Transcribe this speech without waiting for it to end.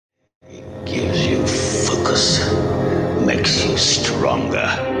stronger.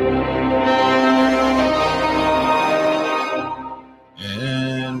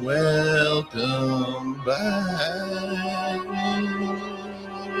 And welcome back.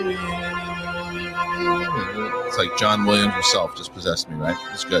 It's like John Williams himself just possessed me, right?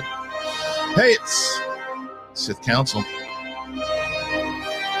 It's good. Hey, it's Sith Council.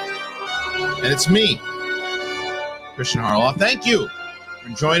 And it's me, Christian Harloff. Thank you for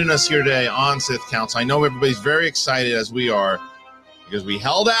joining us here today on Sith Council. I know everybody's very excited, as we are, because we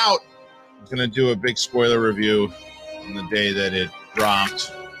held out. I was going to do a big spoiler review on the day that it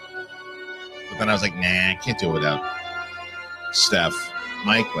dropped. But then I was like, nah, I can't do it without Steph,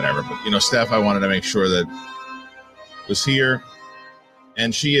 Mike, whatever. But, Steph, I wanted to make sure that was here.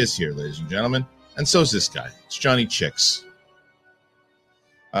 And she is here, ladies and gentlemen. And so is this guy. It's Johnny Chicks.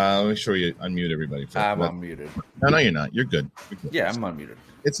 Let me show you unmute everybody. I'm unmuted. No, you're not. You're good. Yeah, I'm unmuted.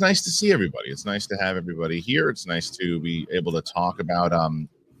 It's nice to see everybody. It's nice to have everybody here. It's nice to be able to talk about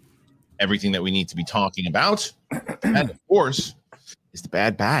everything that we need to be talking about. And of course, is the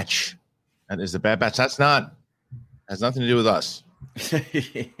Bad Batch. That is the Bad Batch. Has nothing to do with us.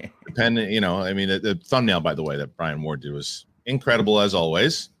 Depending, the thumbnail, by the way, that Brian Ward did was incredible as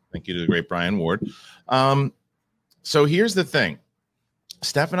always. Thank you to the great Brian Ward. So here's the thing.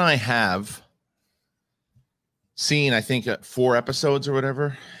 Steph and I have seen, I think, 4 episodes or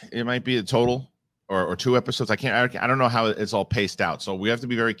whatever. It might be a total or 2 episodes. I don't know how it's all paced out. So we have to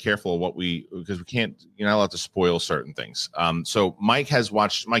be very careful of because we can't, you're not allowed to spoil certain things. So Mike,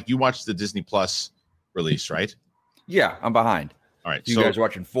 you watched the Disney Plus release, right? Yeah, I'm behind. All right. You guys are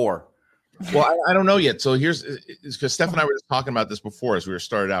watching 4. Well, I don't know yet. So it's because Steph and I were just talking about this before as we were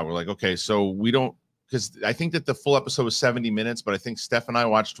started out. We're like, okay, so we don't, because I think that the full episode was 70 minutes, but I think Steph and I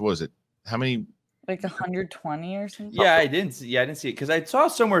watched, what was it? How many? Like 120 or something? Yeah, I didn't see it because I saw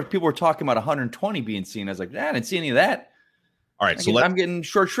somewhere people were talking about 120 being seen. I was like, I didn't see any of that. All right, I'm getting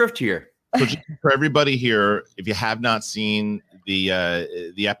short shrift here. So just for everybody here, if you have not seen the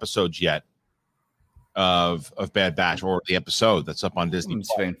episodes yet of Bad Batch or the episode that's up on Disney,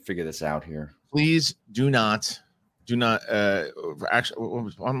 Let's try and figure this out here. Please do not. Actually,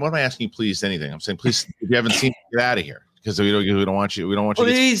 what am I asking you? Please, anything. I'm saying, please, if you haven't seen, get out of here because we don't want you. We don't want you.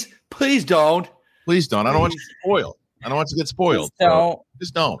 Please don't. Please don't. I don't want you to get spoiled. I don't want you to get spoiled.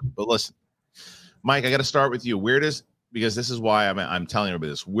 Just don't. But listen, Mike, I got to start with you. Because this is why I'm telling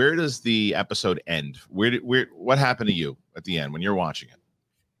everybody this. Where does the episode end? What happened to you at the end when you're watching it?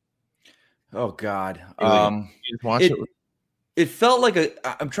 Oh God. You just watch it. It felt like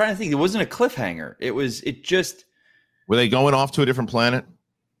I'm trying to think. It wasn't a cliffhanger. It just. Were they going off to a different planet?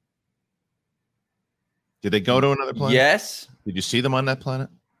 Did they go to another planet? Yes. Did you see them on that planet?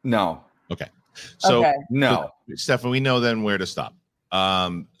 No. Okay. So no. Stefan, we know then where to stop.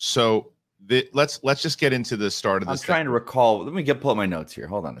 So let's just get into the start of this. I'm trying to recall. Let me pull up my notes here.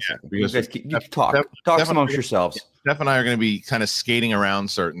 Hold on a second. You guys talk amongst yourselves. Steph and I are going to be kind of skating around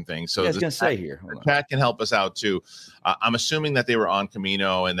certain things. So I was going to say here. Pat can help us out too. I'm assuming that they were on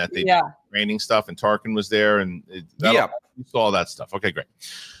Camino and that they did training stuff, and Tarkin was there, and you saw all that stuff. Okay, great.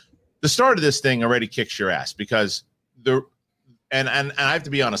 The start of this thing already kicks your ass because and I have to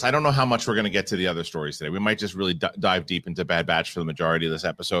be honest, I don't know how much we're going to get to the other stories today. We might just really dive deep into Bad Batch for the majority of this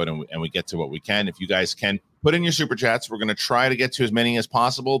episode, and we get to what we can. If you guys can put in your super chats, we're going to try to get to as many as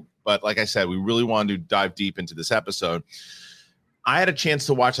possible. But like I said, we really want to dive deep into this episode. I had a chance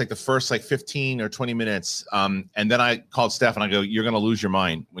to watch like the first 15 or 20 minutes, and then I called Steph and I go, "You're going to lose your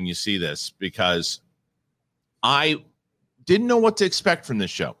mind when you see this," because I didn't know what to expect from this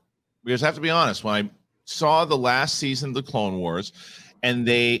show. Because I have to be honest, when I saw the last season of the Clone Wars, and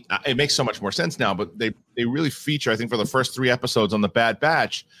it makes so much more sense now, but they really feature, I think, for the first 3 episodes on the Bad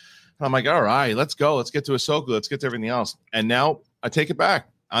Batch. And I'm like, all right, let's go. Let's get to Ahsoka. Let's get to everything else. And now I take it back.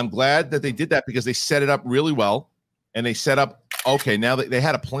 I'm glad that they did that because they set it up really well. And they set up, okay, now they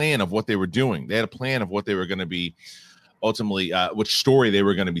had a plan of what they were doing. They had a plan of what they were going to be ultimately, which story they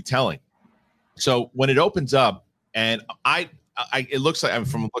were going to be telling. So when it opens up, and it looks like I'm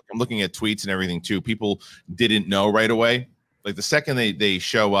looking at tweets and everything too. People didn't know right away. Like the second they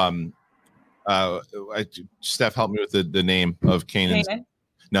show, Steph, help me with the name of Kanan.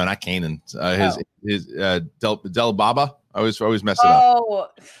 No, not Kanan. His Del Baba. I always mess it up. Oh,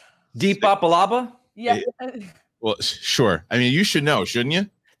 Deep Balaba. Yeah. Well, sure. I mean, you should know, shouldn't you?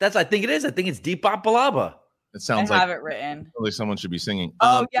 I think it is. I think it's Deep Balaba. It sounds I have it written. Like someone should be singing.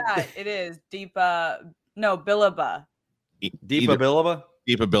 Oh yeah, it is Deep. No, Billaba. Deepa Bilaba?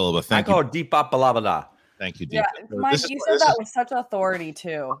 Deepa Bilaba. Thank you. I call it Deepa Balabada. Thank you, Deepa. Yeah, Mike, you said that with such authority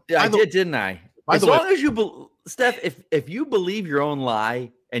too. Yeah, I did, didn't I? As long as you, Steph, if you believe your own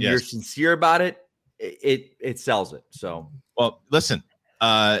lie and you're sincere about it, it sells it. So, well, listen,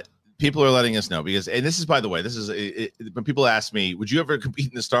 people are letting us know because, and this is, by the way, when people ask me, would you ever compete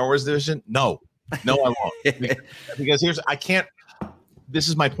in the Star Wars division? No, I won't. because I can't. This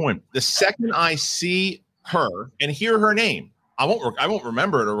is my point. The second I see her and hear her name, I won't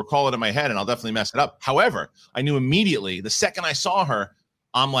remember it or recall it in my head, and I'll definitely mess it up. However, I knew immediately the second I saw her,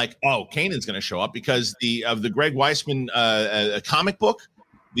 I'm like, oh, Kanan's going to show up because of the Greg Weisman comic book,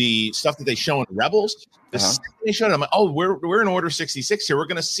 the stuff that they show in Rebels. The second they showed it, I'm like, oh, we're in Order 66 here. We're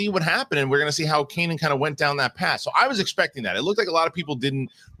going to see what happened, and we're going to see how Kanan kind of went down that path. So I was expecting that. It looked like a lot of people didn't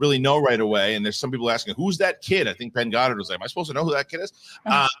really know right away, and there's some people asking, who's that kid? I think Ben Goddard was like, am I supposed to know who that kid is?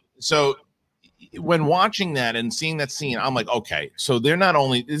 So when watching that and seeing that scene, I'm like, okay, so they're not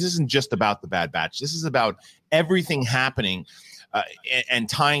only, this isn't just about the Bad Batch. This is about everything happening and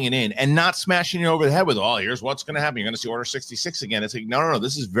tying it in and not smashing it over the head with, oh, here's what's going to happen. You're going to see Order 66 again. It's like, no.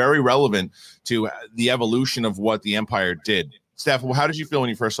 This is very relevant to the evolution of what the Empire did. Steph, how did you feel when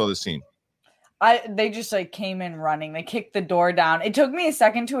you first saw this scene? They just like came in running. They kicked the door down. It took me a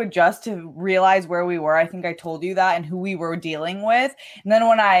second to adjust to realize where we were. I think I told you that and who we were dealing with. And then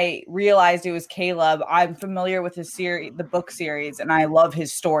when I realized it was Caleb, I'm familiar with his series, the book series, and I love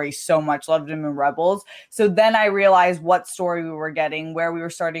his story so much. Loved him in Rebels. So then I realized what story we were getting, where we were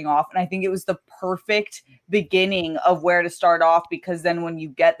starting off. And I think it was the perfect beginning of where to start off, because then when you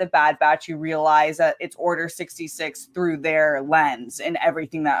get the Bad Batch, you realize that it's Order 66 through their lens and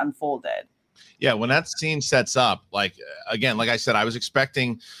everything that unfolded. Yeah, when that scene sets up, like again, like I said, I was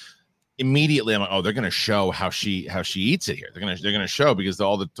expecting immediately. I'm like, oh, they're going to show how she eats it here. They're going to show because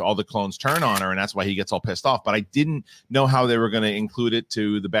all the clones turn on her, and that's why he gets all pissed off. But I didn't know how they were going to include it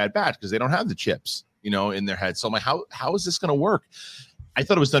to the Bad Batch because they don't have the chips, in their head. So I'm like, how is this going to work? I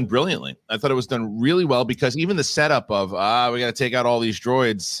thought it was done brilliantly. I thought it was done really well because even the setup of we got to take out all these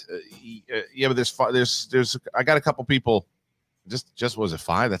droids. But there's I got a couple people. Just was it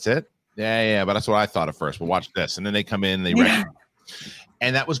 5? That's it. Yeah, but that's what I thought at first. But watch this. And then they come in,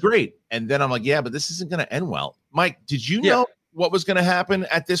 and that was great. And then I'm like, yeah, but this isn't going to end well. Mike, did you know what was going to happen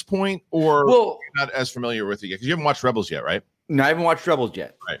at this point? Or you're not as familiar with it yet? Because you haven't watched Rebels yet, right? No, I haven't watched Rebels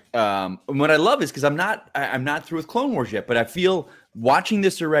yet. Right. And what I love is because I'm not through with Clone Wars yet, but I feel watching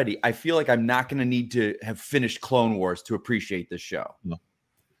this already, I feel like I'm not going to need to have finished Clone Wars to appreciate this show.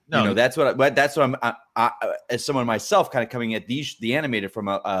 No, that's what I'm as someone myself kind of coming at the animated from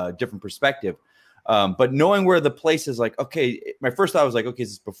a different perspective. But knowing where the place is, like, okay, my first thought was like, okay, is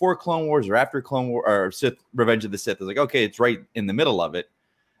this before Clone Wars or after Clone Wars or Revenge of the Sith? I was like, okay, it's right in the middle of it.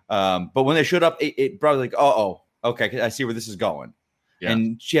 But when they showed up, it brought like, okay, I see where this is going. Yeah.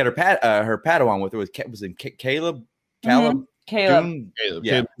 And she had her Padawan with her. Was it Caleb? Caleb.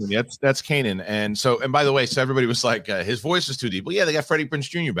 Yeah, that's Kanan. And by the way, so everybody was like, his voice was too deep. Well, yeah, they got Freddie Prinze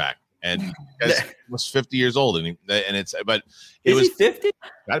Jr. back, and he was 50 years old, and is he 50?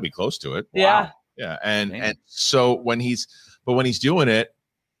 Got to be close to it. Yeah, wow. Yeah, and so when he's doing it,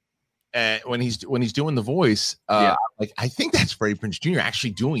 and when he's doing the voice, like I think that's Freddie Prinze Jr.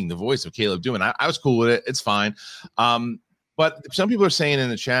 actually doing the voice of Caleb doing. I was cool with it. It's fine. But some people are saying in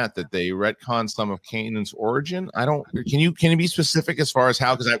the chat that they retconned some of Kanan's origin. Can you be specific as far as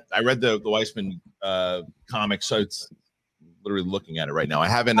how? Because I read the Weisman comic, so it's literally looking at it right now. I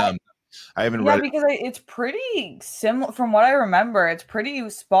haven't read it. Because it's pretty similar from what I remember. It's pretty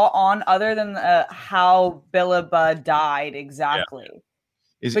spot on, other than how Bilaba died exactly.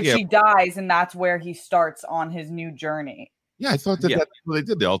 Yeah. She dies, and that's where he starts on his new journey. Yeah, I thought that's what they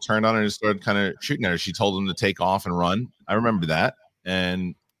did. They all turned on her and started kind of shooting at her. She told them to take off and run. I remember that,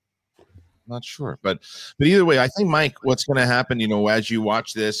 and I'm not sure, but either way, I think, Mike, what's going to happen, as you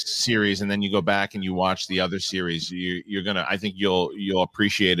watch this series and then you go back and you watch the other series, you're gonna, I think you'll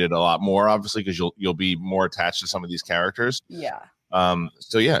appreciate it a lot more, obviously, because you'll be more attached to some of these characters. Yeah.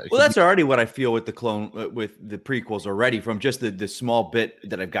 So yeah. Well, that's already what I feel with with the prequels already, from just the small bit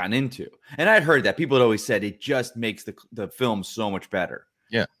that I've gotten into. And I'd heard that people had always said it just makes the film so much better.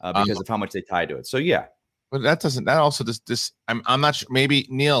 Yeah. Because of how much they tie to it. So yeah. But I'm not sure. Maybe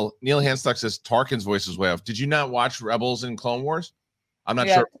Neil Handstock says Tarkin's voice is way off. Did you not watch Rebels and Clone Wars? I'm not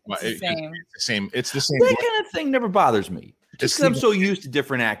sure. It's the same. It's the same. That kind of thing never bothers me. Just because I'm so used to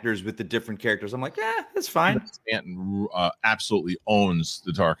different actors with the different characters, I'm like, that's fine. Stanton absolutely owns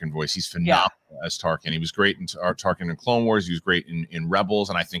the Tarkin voice. He's phenomenal as Tarkin. He was great in Tarkin in Clone Wars. He was great in Rebels,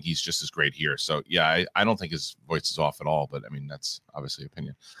 and I think he's just as great here. So yeah, I don't think his voice is off at all. But I mean, that's obviously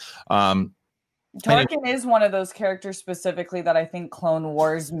opinion. Tarkin is one of those characters specifically that I think Clone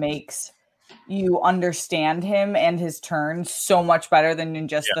Wars makes you understand him and his turns so much better than in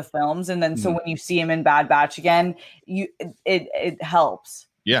just the films. And then so when you see him in Bad Batch again, it helps.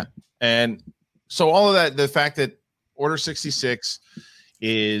 Yeah. And So all of that, the fact that Order 66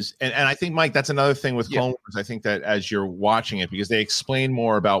 is, and I think, Mike, that's another thing with Clone Wars. I think that as you're watching it, because they explain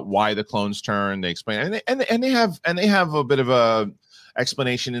more about why the clones turn, they explain, and they have a bit of a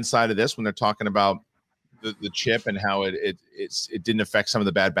explanation inside of this when they're talking about the chip and how it didn't affect some of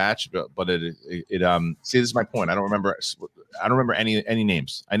the Bad Batch, but it see, this is my point. I don't remember any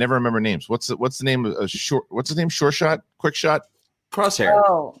names. I never remember names. What's the name of what's the name? Short shot, quick shot, Crosshair.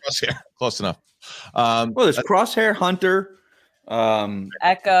 Crosshair. Close enough. Well, there's Crosshair, Hunter,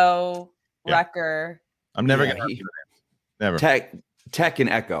 Echo, Wrecker. I'm never gonna never Tech and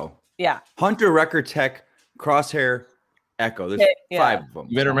Echo. Yeah. Hunter, Wrecker, Tech, Crosshair, Echo. There's 5 of them.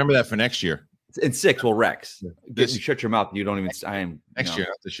 You better remember that for next year. And 6, well, Rex. You shut your mouth. You don't even. I am next year,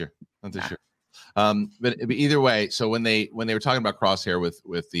 not this year, not this year. But either way, so when they were talking about Crosshair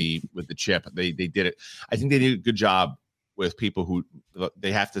with the chip, they did it. I think they did a good job with people who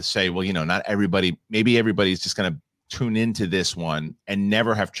they have to say, well, not everybody. Maybe everybody's just going to tune into this one and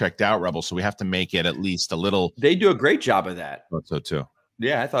never have checked out Rebels. So we have to make it at least a little. They do a great job of that. I thought so too.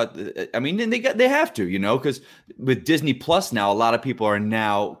 Yeah, I thought. I mean, they have to, because with Disney Plus now, a lot of people are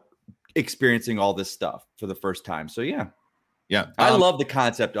now experiencing all this stuff for the first time. So yeah. I love the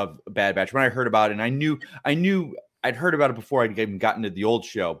concept of Bad Batch. When I heard about it, and I knew I'd heard about it before I'd even gotten to the old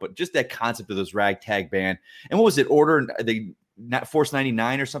show, but just that concept of this ragtag band. And what was it? Force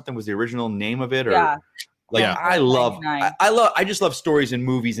 99 or something was the original name of it? Or I just love stories in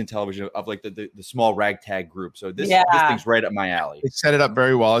movies and television of like the small ragtag group. So this thing's right up my alley. It set it up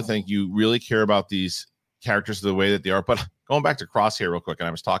very well. I think you really care about these characters the way that they are. But going back to Crosshair real quick, and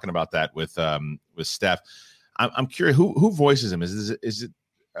I was talking about that with Steph. I'm curious who voices him. Is it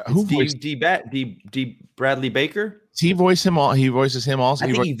who D. Bradley Baker? Does he voice him all? He voices him also.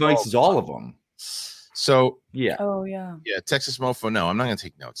 I think he voices all of them. So yeah. Oh yeah. Yeah. Texas Mofo. No, I'm not going to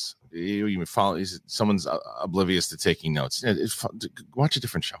take notes. You follow. Someone's oblivious to taking notes. Watch a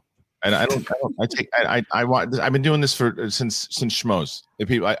different show. And I've been doing this since Schmoes.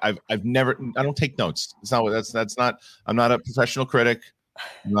 People, I don't take notes. It's not that's not. I'm not a professional critic.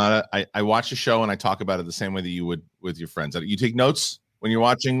 I watch a show and I talk about it the same way that you would with your friends. You take notes when you're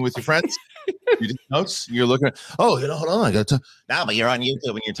watching with your friends. You take notes. You're looking at, hold on. I got to now, but you're on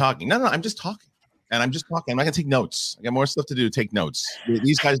YouTube when you're talking. No, I'm just talking. And I'm just talking. I'm not gonna take notes. I got more stuff to do. Take notes.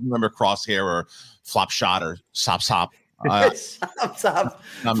 These guys remember Crosshair or Flop Shot or Sop. Flop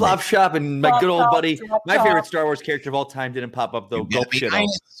Shop and my good old buddy. My favorite Star Wars character of all time didn't pop up though.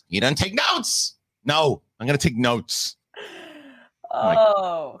 You don't take notes. No, I'm gonna take notes.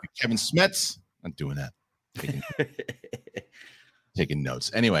 Oh, like Kevin Smets. I'm doing that. Taking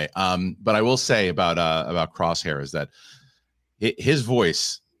notes. Anyway, but I will say about Crosshair is that his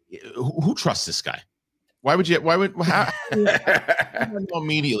voice. Who trusts this guy? Why would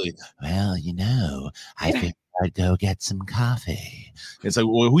immediately? Well, I think I'd go get some coffee. It's like,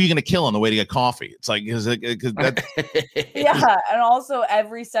 well, who are you going to kill on the way to get coffee? It's like, cause that, yeah, and also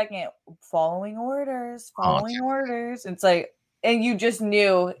every second following orders. It's like, and you just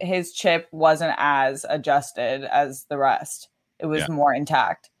knew his chip wasn't as adjusted as the rest. It was more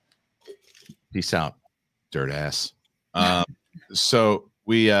intact. Peace out, dirt ass. So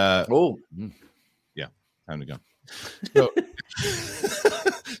we time to go. So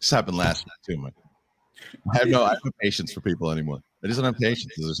this happened last night too, Mike. I have no patience for people anymore. I just don't have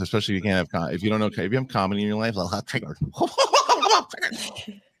patience, especially if you can't have if you don't know if you have comedy in your life. I'll have triggered.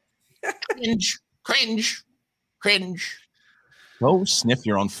 Cringe. Go sniff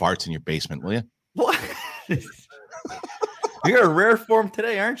your own farts in your basement, will you? What? You're in rare form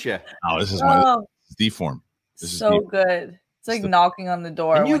today, aren't you? Oh, this is my D form. This so is good. It's like knocking on the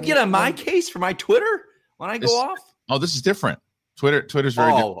door. And you get on my case for my Twitter when I go off? Oh, this is different. Twitter's very different.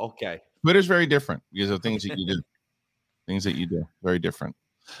 Oh, okay. Twitter's very different because of things that you do. Things that you do. Very different.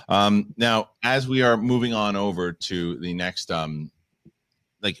 Now, as we are moving on over to the next, staying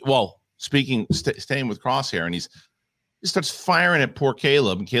with Crosshair, and he starts firing at poor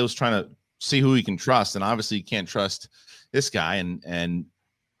Caleb, and Caleb's trying to see who he can trust, and obviously he can't trust this guy, and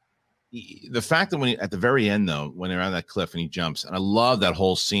the fact that at the very end though, when they're on that cliff and he jumps, and I love that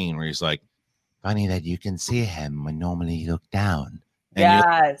whole scene where he's like, funny that you can see him when normally you look down. And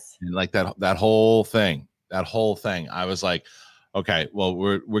yes, and like that whole thing, I was like, okay, well,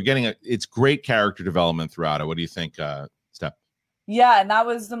 we're getting it's great character development throughout it. What do you think, Steph? Yeah, and that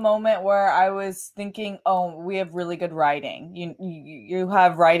was the moment where I was thinking, oh, we have really good writing. You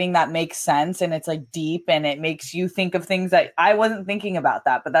have writing that makes sense, and it's like deep, and it makes you think of things that I wasn't thinking about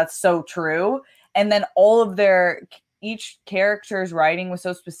that, but that's so true. And then each character's writing was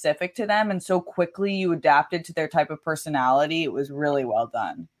so specific to them, and so quickly you adapted to their type of personality. It was really well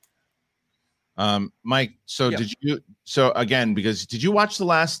done. Mike, did you? So again, because did you watch the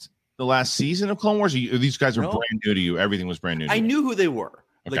last season of Clone Wars? These guys were brand new to you. Everything was brand new. I knew who they were,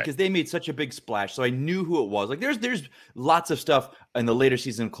 because they made such a big splash, so I knew who it was. Like, there's lots of stuff in the later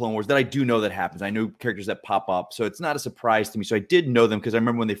season of Clone Wars that I do know that happens. I know characters that pop up, so it's not a surprise to me. So I did know them because I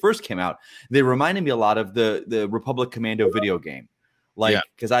remember when they first came out, they reminded me a lot of the Republic Commando video game,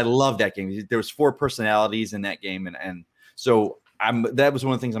 because I love that game. There was 4 personalities in that game, and so. That was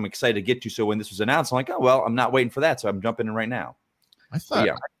one of the things I'm excited to get to. So when this was announced, I'm like, oh, well, I'm not waiting for that. So I'm jumping in right now. I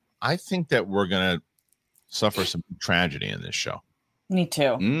think that we're going to suffer some tragedy in this show. Me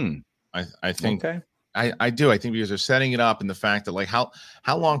too. I think, I do. I think because they're setting it up and the fact that, like, how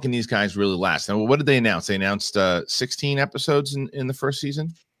long can these guys really last? And what did they announce? They announced 16 episodes in the first season.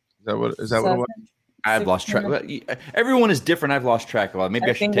 Is that what it was? I've lost track. Everyone is different. I've lost track of it. Maybe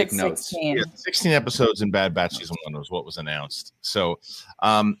I should take notes. 16. Yeah, 16 episodes in Bad Batch season 1 was what was announced. So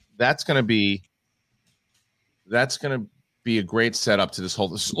that's going to be a great setup to this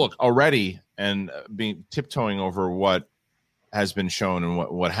whole look already, and being tiptoeing over what has been shown and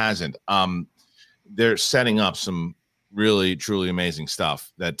what hasn't. They're setting up some really truly amazing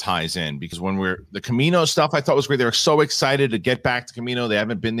stuff that ties in, because when the Kamino stuff I thought was great. They were so excited to get back to Kamino. They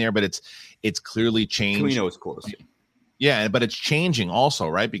haven't been there, but it's clearly changed. Kamino is close. Yeah, but it's changing also,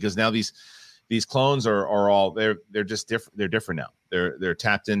 right? Because now these clones are all they're just different. They're different now. They're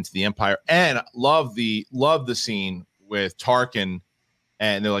tapped into the Empire, and love the scene with Tarkin,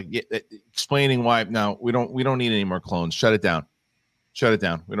 and they're like explaining why now we don't need any more clones. Shut it down.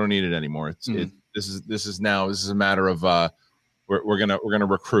 We don't need it anymore. This is a matter of we're gonna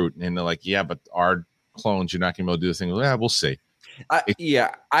recruit, and they're like, yeah, but our clones, you're not gonna be able to do the thing. Yeah, we'll see.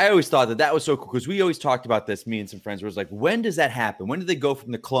 I always thought that was so cool, because we always talked about this, me and some friends, where it's like, when does that happen? When do they go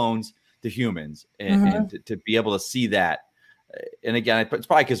from the clones to humans, and to be able to see that? And again, it's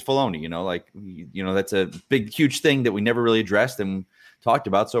probably because Filoni, that's a big, huge thing that we never really addressed and talked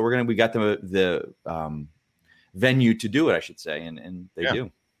about. So we got the venue to do it, I should say, and they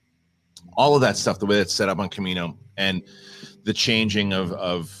do. All of that stuff, the way it's set up on Kamino, and the changing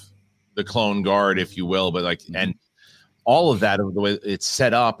of the clone guard, if you will, but and all of that, the way it's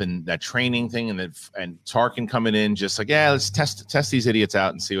set up, and that training thing, and Tarkin coming in, just like, yeah, let's test these idiots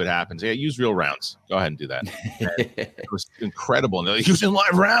out and see what happens. Yeah, use real rounds. Go ahead and do that. It was incredible. And they're like, using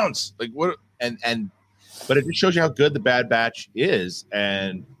live rounds, like what? But it just shows you how good the Bad Batch is,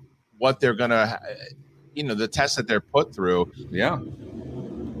 and what they're gonna, the tests that they're put through. Yeah.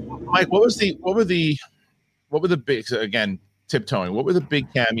 Mike, what were the big, again, tiptoeing, what were the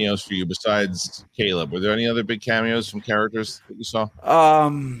big cameos for you besides Caleb? Were there any other big cameos from characters that you saw?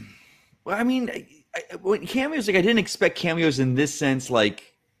 Well, I mean, when cameos, I didn't expect cameos in this sense. Not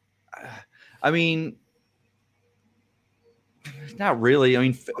really.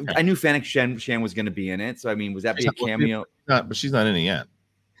 I knew Fennec Shan was going to be in it, so was that be a cameo? But she's not in it yet.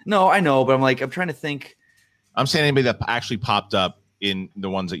 No, I know, but I'm trying to think. I'm saying anybody that actually popped up in the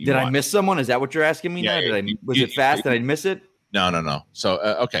ones that you did watched. I miss someone? Is that what you're asking me now? Was it fast? Did I miss it? No. So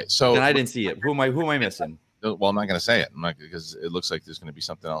okay, so then I didn't see it. Who am I missing? Well, I'm not going to say it. I'm not, because it looks like there's going to be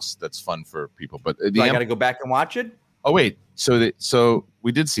something else that's fun for people. But I got to go back and watch it. Oh wait, so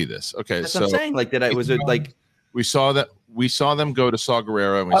we did see this. Okay, that's what I'm saying. We saw them go to Saw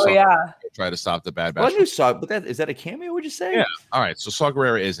Gerrera, and we try to stop the Bad Batch. Well, I knew Saw, but is that a cameo? Would you say? Yeah. All right. So Saw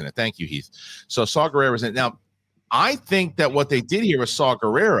Gerrera is in it. Thank you, Heath. So Saw Gerrera is in it. Now, I think that what they did here with Saw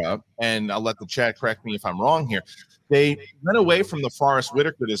Gerrera, and I'll let the chat correct me if I'm wrong here, they went away from the Forrest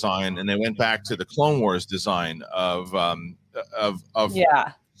Whitaker design, and they went back to the Clone Wars design of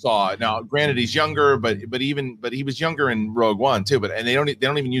Saw. Now, granted, he's younger, but he was younger in Rogue One too. And they don't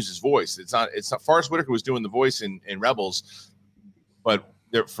even use his voice. It's not Forrest Whitaker was doing the voice in Rebels, but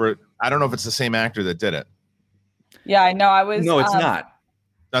I don't know if it's the same actor that did it. Yeah, I know. No, it's not.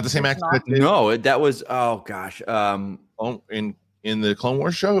 Not the same actor. No, that was in the Clone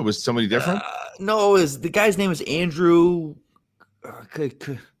Wars show. It was somebody different. No, the guy's name is Andrew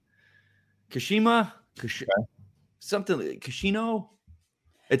Kashima. Something Kashino.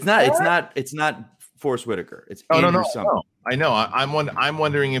 It's not Forrest Whitaker. It's Andrew something. No. I know. I'm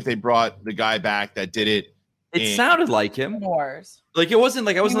wondering if they brought the guy back that did it. It sounded like him. Wars. Like it wasn't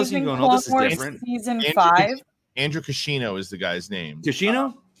like I wasn't listening going, oh, this is different. Season 5. Andrew Kashino is the guy's name.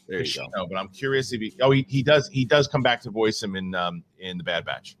 Kashino? There you go. But I'm curious if he does come back to voice him in the Bad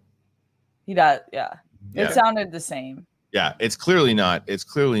Batch. He does, yeah. It sounded the same. Yeah, it's clearly not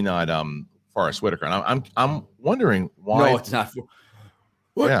Forrest Whitaker. And I'm wondering why. No, it's not.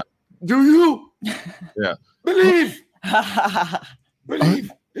 What? Yeah. Do you? Yeah. Believe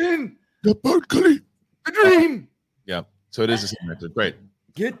in the dream. Yeah. So it is the same actor. Great.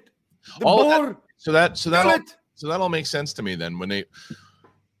 Get So that all makes sense to me then when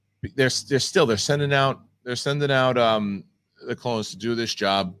they're sending out the clones to do this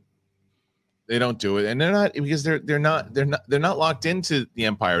job. They don't do it, and they're not because they're not locked into the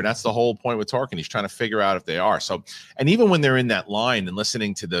Empire. That's the whole point with Tarkin. He's trying to figure out if they are. So, and even when they're in that line and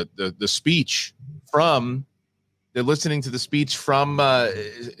listening to the speech from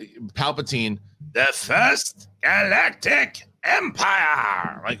Palpatine, the First Galactic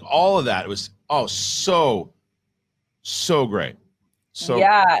Empire, like all of that, it was so great. So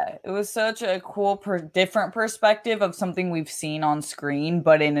yeah, it was such a cool, different perspective of something we've seen on screen,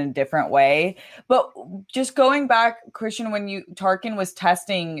 but in a different way. But just going back, Christian, when Tarkin was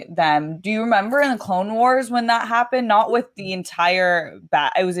testing them, do you remember in the Clone Wars when that happened? Not with the entire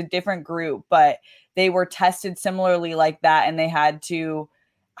it was a different group, but they were tested similarly like that, and they had to.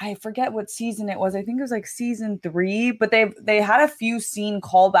 I forget what season it was. I think it was like season 3, but they had a few scene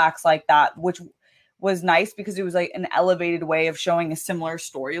callbacks like that, which was nice because it was like an elevated way of showing a similar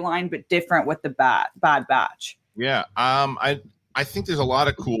storyline, but different with the Bad Batch. Yeah. I think there's a lot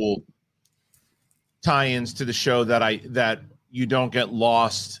of cool tie-ins to the show that you don't get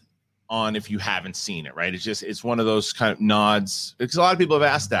lost on if you haven't seen it, right? It's one of those kind of nods because a lot of people have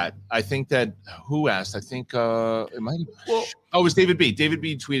asked that. I think that who asked? I think it might it was David B. David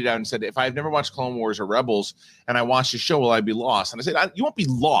B tweeted out and said, if I've never watched Clone Wars or Rebels and I watched the show, will I be lost? And I said, you won't be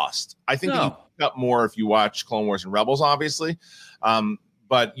lost. I think that you pick up more if you watch Clone Wars and Rebels, obviously.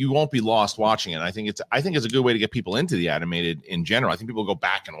 But you won't be lost watching it. I think it's a good way to get people into the animated in general. I think people go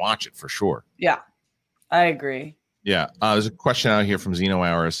back and watch it for sure. Yeah, I agree. Yeah, there's a question out here from Zeno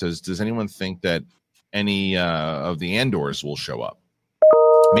Hour. It says, does anyone think that any of the Andors will show up?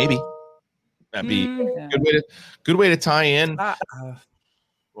 Maybe. That'd be a good way to tie in. I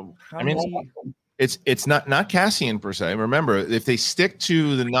mean, it's not Cassian per se. Remember, if they stick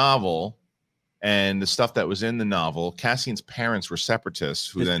to the novel and the stuff that was in the novel, Cassian's parents were separatists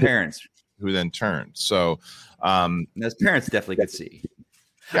who then turned. So his parents definitely could see.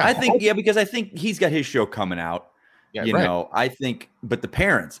 Yeah, I think because I think he's got his show coming out. Yeah, you know, I think, but the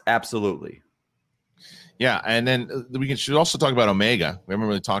parents, absolutely. Yeah, and then should also talk about Omega. We haven't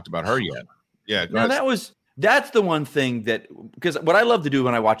really talked about her yet. Yeah, that's the one thing that, because what I love to do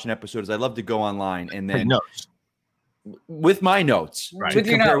when I watch an episode is I love to go online and then notes with my notes, right. to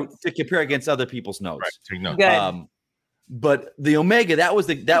compare against other people's notes. Right. Take notes. But the Omega, that was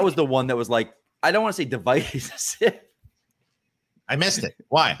the one that was like, I don't want to say divisive. I missed it.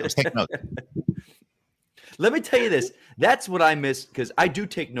 Why? I was taking notes. Let me tell you this. That's what I miss because I do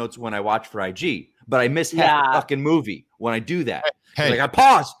take notes when I watch for IG, but I miss half the fucking movie when I do that. Like I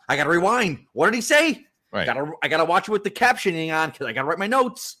pause. I got to rewind. What did he say? Right. I got to watch it with the captioning on because I got to write my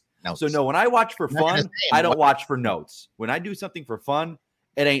notes. So no, when I watch for fun, I don't watch for notes. When I do something for fun,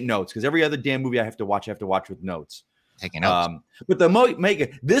 it ain't notes because every other damn movie I have to watch with notes. Taking notes. But the Omega,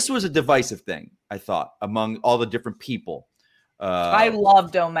 this was a divisive thing, I thought, among all the different people. I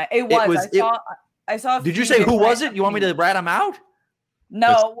loved Omega. I saw. Did you say who was it? You want me to rat them out?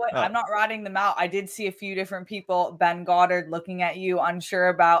 No, I'm not ratting them out. I did see a few different people. Ben Goddard looking at you, unsure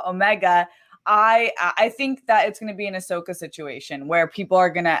about Omega. I think that it's going to be an Ahsoka situation where people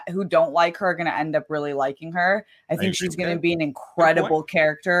who don't like her are going to end up really liking her. I think she's going to be an incredible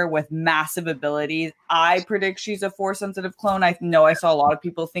character with massive abilities. I predict she's a Force-sensitive clone. I know I saw a lot of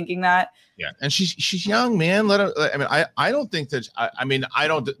people thinking that. Yeah, and she's young, man. Let her. I mean, I don't think that. I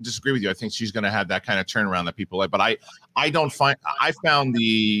don't disagree with you. I think she's going to have that kind of turnaround that people like. But I don't find. I found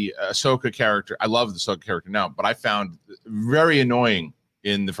the Ahsoka character. I love the Ahsoka character now, but I found very annoying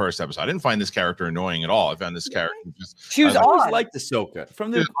in the first episode. I didn't find this character annoying at all. I found this character she was always liked Ahsoka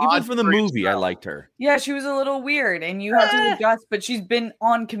from the movie. I liked her. Yeah, she was a little weird, and you have to adjust. But she's been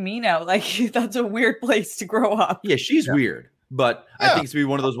on Camino. Like that's a weird place to grow up. Yeah, she's weird, but I think it's gonna be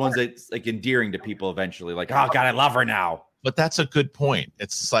one of those ones that's like endearing to people eventually. Like, oh god, I love her now. But that's a good point.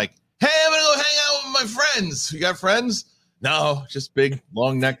 It's just like, hey, I'm gonna go hang out with my friends. You got friends? No, just big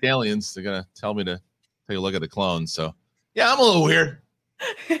long necked aliens. They're gonna tell me to take a look at the clones. So yeah, I'm a little weird.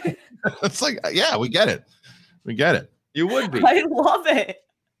 It's like, yeah, we get it. You would be. I love it.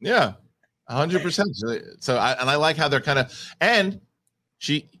 Yeah, 100%. So I like how they're kind of, and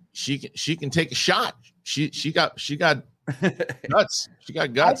she can take a shot. She got guts. She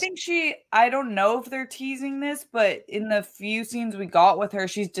got guts. I think I don't know if they're teasing this, but in the few scenes we got with her,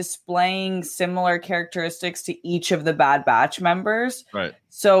 she's displaying similar characteristics to each of the Bad Batch members. Right.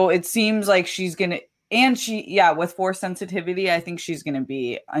 So it seems like she's gonna. And with Force sensitivity, I think she's going to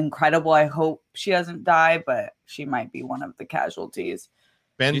be incredible. I hope she doesn't die, but she might be one of the casualties.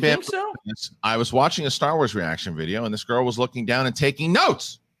 Ben, think so? I was watching a Star Wars reaction video, and this girl was looking down and taking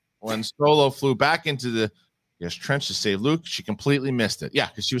notes. when Solo flew back into the trench to save Luke, she completely missed it. Yeah,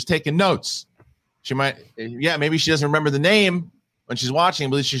 because she was taking notes. She might, maybe she doesn't remember the name when she's watching,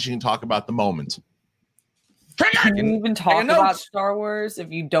 but at least she can talk about the moment. Can you even talk about Star Wars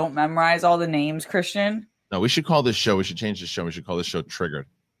if you don't memorize all the names, Christian? No, we should call this show. We should change the show. We should call this show Triggered.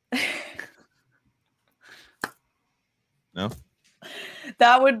 No?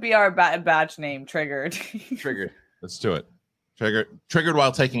 That would be our batch name, Triggered. Triggered. Let's do it. Triggered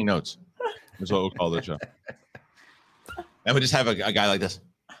while taking notes. That's what we'll call the show. And we just have a guy like this.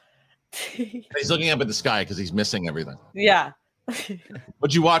 He's looking up at the sky because he's missing everything. Yeah.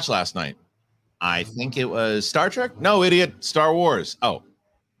 What'd you watch last night? I think it was Star Trek. No, idiot. Star Wars. Oh.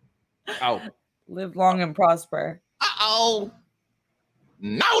 Live long and prosper. Uh-oh.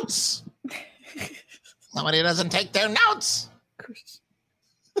 Notes. Somebody doesn't take their notes.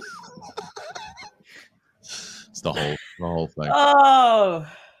 It's the whole thing. Oh.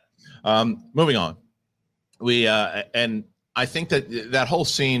 Moving on. We and I think that whole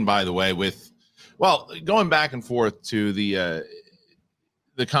scene, by the way, going back and forth to the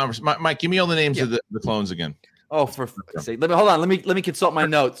conversation. Mike, give me all the names of the clones again. Oh, for sake. Hold on. Let me consult my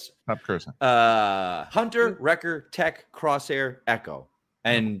notes. Stop cursing. Hunter, Wrecker, Tech, Crosshair, Echo,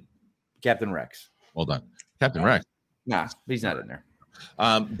 and Captain Rex. Well done. Captain Rex. Nah, he's not in there.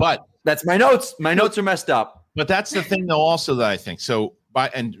 But that's my notes. My notes are messed up. But that's the thing, though, also that I think. So,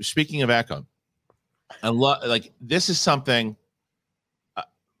 and speaking of Echo, this is something,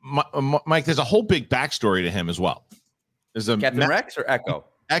 Mike, there's a whole big backstory to him as well. There's a Captain Rex or Echo?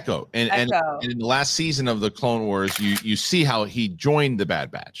 Echo. And in the last season of the Clone Wars, you see how he joined the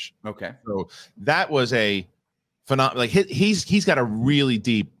Bad Batch. Okay. So that was a phenomenal, like he's got a really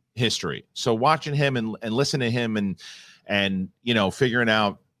deep history. So watching him and listening to him and figuring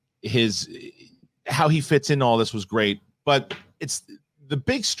out how he fits in all this was great. But it's the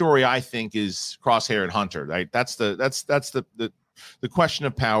big story, I think, is Crosshair and Hunter, right? That's the question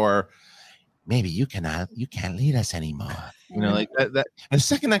of power. Maybe you can't lead us anymore. Like that. And the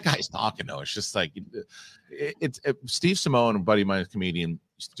second that guy's talking, though, it's just like it's Steve Simone, a buddy of mine, a comedian,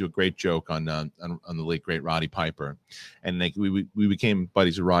 used to do a great joke on the late great Roddy Piper, and like we became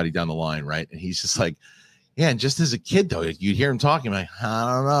buddies with Roddy down the line, right? And he's just like, yeah, and just as a kid though, you'd hear him talking, like,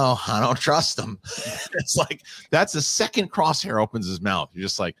 I don't know, I don't trust him. It's like that's the second Crosshair opens his mouth. You're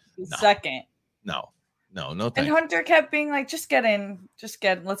just like, second, no. And Hunter kept being like, just get in, let's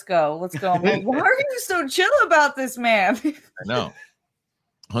go. I'm like, why are you so chill about this, man? I know.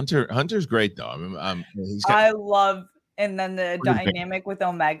 Hunter's great though. I love, and then the dynamic with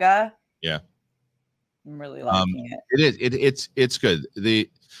Omega. Yeah, I'm really liking it. It is. It's good. The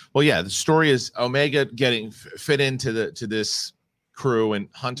story is Omega getting fit into this crew, and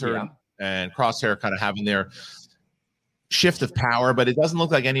Hunter and Crosshair kind of having their shift of power, but it doesn't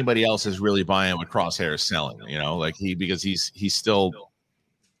look like anybody else is really buying what Crosshair is selling. Because he's still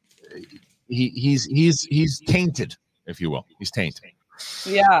he's tainted, if you will. He's tainted.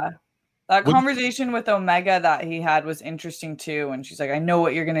 Yeah. That conversation with Omega that he had was interesting too. And she's like, I know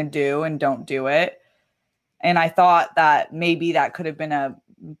what you're going to do and don't do it. And I thought that maybe that could have been a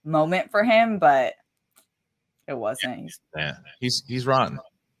moment for him, but it wasn't. Yeah. He's rotten.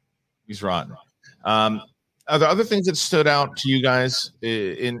 He's rotten. Are there other things that stood out to you guys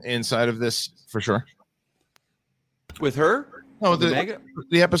inside of this for sure? With her? No, the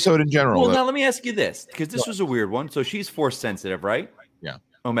episode in general. Well, now let me ask you this, because this was a weird one. So she's force sensitive, right? Yeah.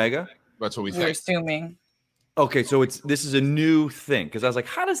 Omega? That's what we think. We're assuming. Okay, so this is a new thing, because I was like,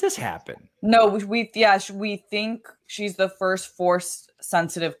 how does this happen? No, we think she's the first force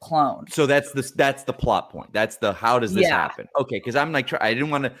sensitive clone. So that's the plot point. That's the how does this happen? Okay, because I'm like, I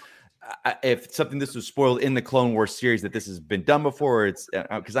didn't want to. If something this was spoiled in the Clone Wars series that this has been done before, it's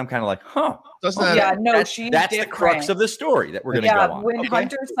because I'm kind of like, that's the crux of the story that we're going to go on. When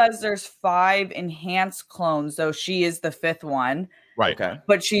Hunter says there's 5 enhanced clones, though she is the 5th one, right? Okay,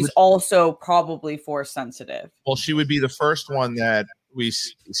 but she's also probably force sensitive. Well, she would be the first one that we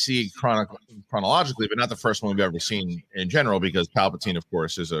see chronologically, but not the first one we've ever seen in general, because Palpatine, of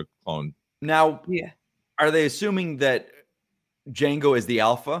course, is a clone. Now, are they assuming that Jango is the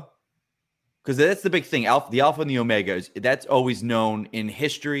Alpha? Because that's the big thing. The Alpha and the Omega that's always known in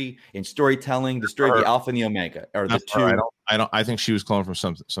history, in storytelling. The story of the Alpha and the Omega are the two. I think she was cloned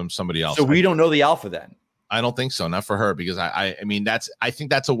from somebody else. So we don't know the Alpha then. I don't think so. Not for her, because I think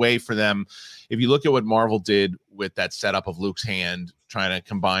that's a way for them. If you look at what Marvel did with that setup of Luke's hand, trying to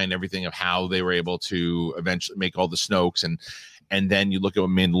combine everything of how they were able to eventually make all the Snokes, and then you look at what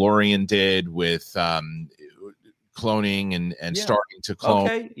Mandalorian did with cloning and starting to clone.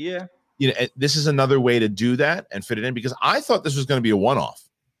 Okay, yeah. This is another way to do that and fit it in, because I thought this was going to be a one-off.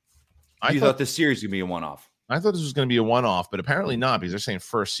 I thought this series was going to be a one-off. I thought this was going to be a one-off, but apparently not, because they're saying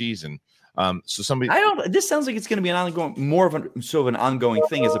first season. So somebody, this sounds like it's going to be an ongoing, more of an ongoing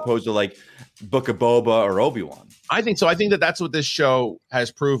thing as opposed to like Book of Boba or Obi-Wan. I think so. I think that that's what this show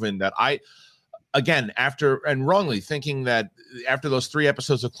has proven, that again, wrongly thinking that after those 3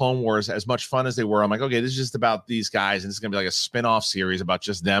 episodes of Clone Wars, as much fun as they were, I'm like, okay, this is just about these guys, and this is going to be like a spin-off series about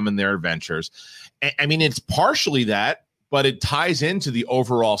just them and their adventures. I mean, it's partially that, but it ties into the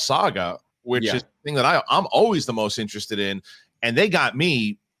overall saga, which is the thing that I'm always the most interested in. And they got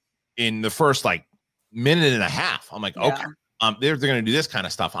me in the first like minute and a half. I'm like, okay, they're going to do this kind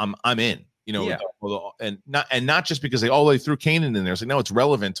of stuff. I'm in, you know, and not just because they threw Kanan in there. It's like, no, it's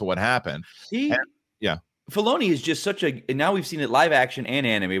relevant to what happened. Filoni is just and now we've seen it live action and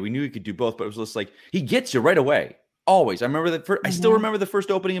anime. We knew he could do both, but it was just like, he gets you right away. Always. I remember that. I still remember the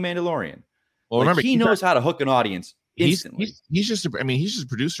first opening of Mandalorian. Well, like, remember, he knows how to hook an audience instantly. He's just a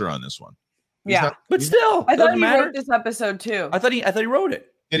producer on this one. But still, I thought he wrote this episode too. I thought he wrote it.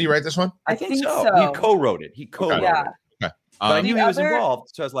 Did he write this one? I think so. He co-wrote it. It. Okay. But I knew he was involved,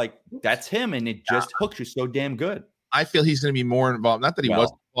 so I was like, "That's him," and it just hooks you so damn good. I feel he's going to be more involved. Not that he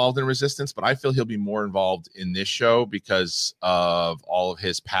wasn't involved in Resistance, but I feel he'll be more involved in this show because of all of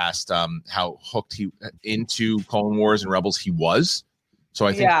his past, how hooked he into Clone Wars and Rebels he was. So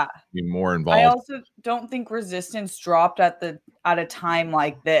I think he'll be more involved. I also don't think Resistance dropped at a time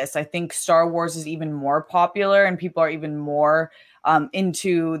like this. I think Star Wars is even more popular, and people are even more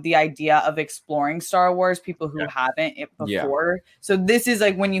into the idea of exploring Star Wars, people who haven't before. So this is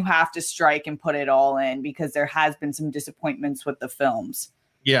like when you have to strike and put it all in, because there has been some disappointments with the films.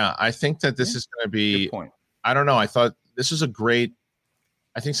 Yeah, I think that this is going to be, I don't know. I thought this was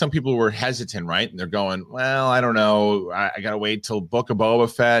I think some people were hesitant, right? And they're going, well, I don't know. I got to wait till Book of Boba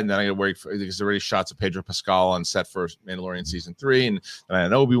Fett, and then I got to wait because there already shots of Pedro Pascal on set for Mandalorian season 3, and then I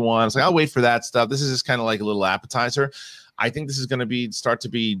had Obi-Wan. It's like, I'll wait for that stuff. This is just kind of like a little appetizer. I think this is going to start to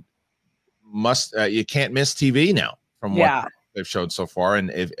be you can't miss TV now from what they've showed so far.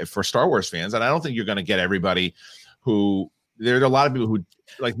 And if for Star Wars fans, and I don't think you're going to get everybody there are a lot of people who,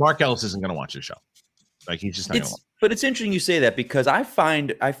 like Mark Ellis, isn't going to watch the show. Like, he's just not going to watch. But it's interesting you say that, because I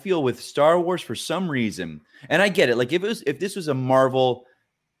feel with Star Wars, for some reason, and I get it. Like, if this was a Marvel,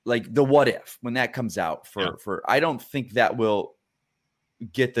 like the What If, when that comes out for I don't think that will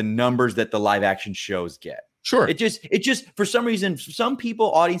get the numbers that the live action shows get. Sure. It just for some reason, some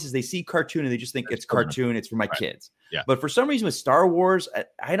people, audiences, they see cartoon and they just think it's cartoon. It's for my kids. Yeah. But for some reason with Star Wars,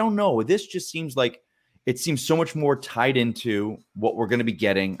 I don't know. This just seems like it seems so much more tied into what we're going to be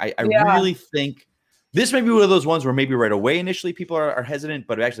getting. I really think this may be one of those ones where maybe right away initially people are hesitant,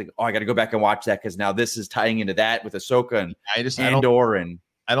 but actually, I got to go back and watch that because now this is tying into that with Ahsoka and Andor.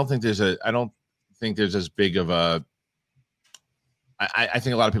 I don't think there's as big of a. I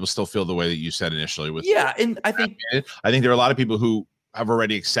think a lot of people still feel the way that you said initially. And I think there are a lot of people who have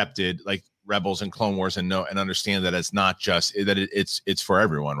already accepted like Rebels and Clone Wars and understand that it's not just that it's for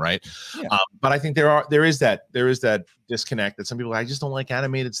everyone, right? Yeah. But I think there is that disconnect that some people, I just don't like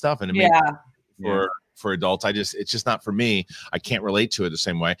animated stuff, and it may for adults, it's just not for me. I can't relate to it the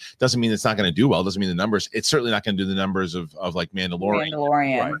same way. Doesn't mean it's not going to do well. Doesn't mean the numbers. It's certainly not going to do the numbers of like Mandalorian.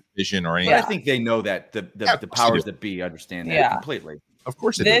 Right. Vision or anything. But I think they know that the powers that be understand that completely. Of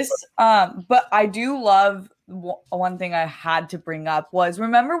course they do. But I do love one thing I had to bring up was,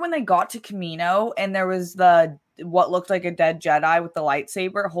 remember when they got to Kamino and there was what looked like a dead Jedi with the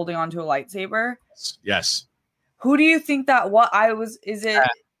lightsaber holding onto a lightsaber? Yes. Who do you think that is it?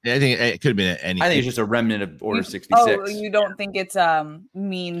 I think it could have been anything. I think it's just a remnant of Order 66. Oh, you don't think it's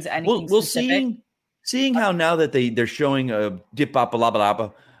means anything specific? Seeing how now that they're showing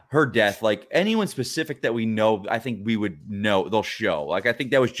her death, like anyone specific that we know, I think we would know. They'll show. Like, I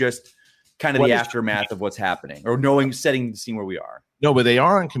think that was just kind of the aftermath of what's happening, or setting the scene where we are. No, but they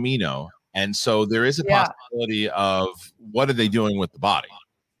are on Kamino, and so there is a possibility of what are they doing with the body?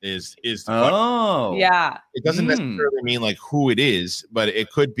 It doesn't necessarily mean like who it is, but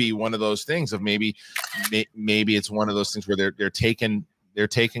it could be one of those things of maybe it's one of those things where they're taking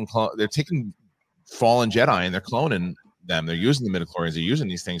fallen Jedi and they're cloning them. They're using the midichlorians. They're using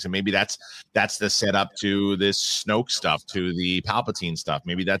these things, and maybe that's the setup to this Snoke stuff, to the Palpatine stuff.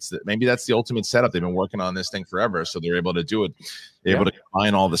 Maybe that's the ultimate setup. They've been working on this thing forever, so they're able to do it. They're able to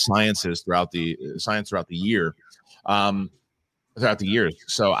combine all the sciences throughout the year. Throughout the years.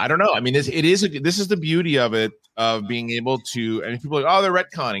 So I don't know. I mean, this is the beauty of it, of being able to, and people are like, oh, they're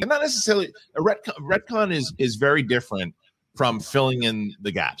retconning. And not necessarily a retcon is very different from filling in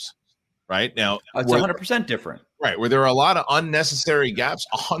the gaps. Right now, it's 100% different. Right, where there are a lot of unnecessary gaps,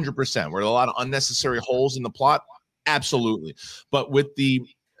 100%. Where there are a lot of unnecessary holes in the plot, absolutely. But with the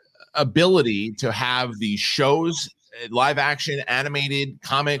ability to have these shows, live action, animated,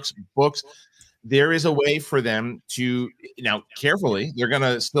 comics, books. There is a way for them to, now carefully, they're going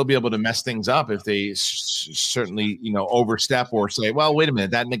to still be able to mess things up if they certainly, overstep or say, well, wait a minute,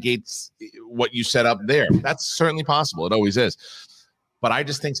 that negates what you set up there. That's certainly possible. It always is. But I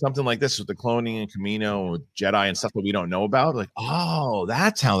just think something like this with the cloning and Kamino, with Jedi and stuff that we don't know about, like, oh,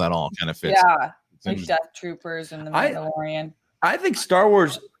 that's how that all kind of fits. Yeah, like Death Troopers and the Mandalorian. I think Star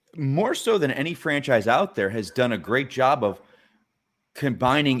Wars, more so than any franchise out there, has done a great job of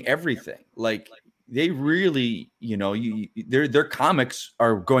combining everything. Like they really, their comics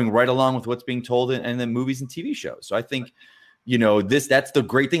are going right along with what's being told in the movies and TV shows. So I think, that's the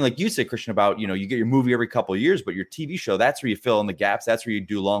great thing. Like you said, Christian, about, you get your movie every couple of years, but your TV show, that's where you fill in the gaps. That's where you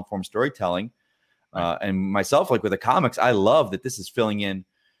do long form storytelling. And myself, like with the comics, I love that this is filling in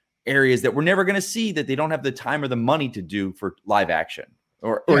areas that we're never going to see, that they don't have the time or the money to do for live action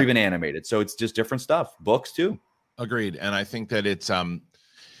or even animated. So it's just different stuff. Books too. Agreed. And I think that it's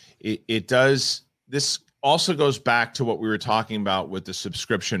it does, this also goes back to what we were talking about with the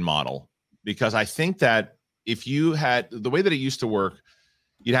subscription model, because I think that if you had the way that it used to work,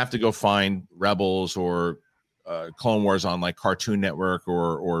 you'd have to go find Rebels or Clone Wars on like Cartoon Network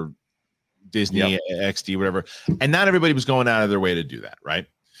or Disney XD, whatever. And not everybody was going out of their way to do that, right?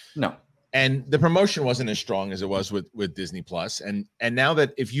 No. And the promotion wasn't as strong as it was with Disney Plus. And now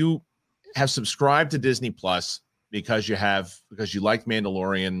that if you have subscribed to Disney Plus because you like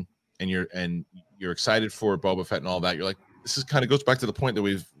Mandalorian and you're excited for Boba Fett and all that, you're like, this is kind of goes back to the point that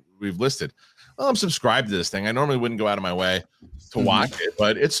we've listed. Well, I'm subscribed to this thing. I normally wouldn't go out of my way to watch it,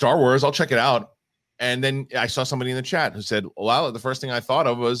 but it's Star Wars. I'll check it out. And then I saw somebody in the chat who said, well, the first thing I thought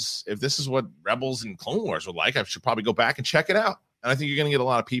of was, if this is what Rebels and Clone Wars would like, I should probably go back and check it out. And I think you're going to get a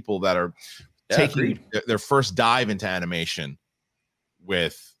lot of people that are taking their first dive into animation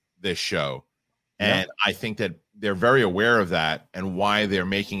with this show. And I think that they're very aware of that and why they're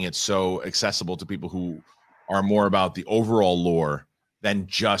making it so accessible to people who are more about the overall lore than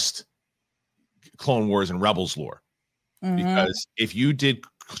just Clone Wars and Rebels lore. Mm-hmm. Because if you did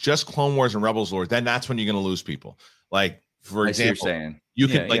just Clone Wars and Rebels lore, then that's when you're going to lose people. Like, for example,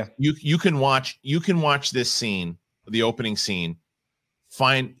 you can watch this scene, the opening scene,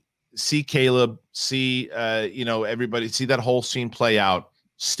 see Caleb, see everybody, see that whole scene play out,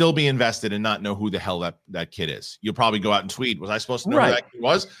 still be invested and not know who the hell that kid is. You'll probably go out and tweet, was I supposed to know who that kid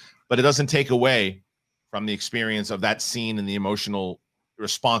was? But it doesn't take away from the experience of that scene and the emotional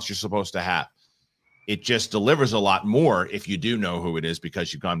response you're supposed to have. It just delivers a lot more if you do know who it is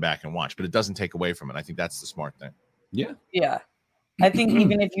because you've gone back and watched, but it doesn't take away from it. I think that's the smart thing. Yeah. Yeah. I think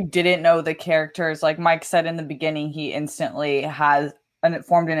even if you didn't know the characters, like Mike said in the beginning, he instantly has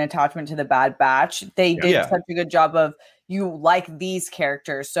formed an attachment to the Bad Batch. They did such a good job of, you like these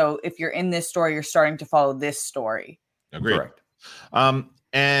characters. So if you're in this story, you're starting to follow this story. Agreed. Correct.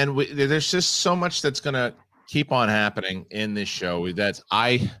 And there's just so much that's going to keep on happening in this show.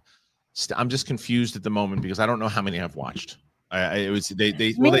 I'm just confused at the moment because I don't know how many I've watched. Did they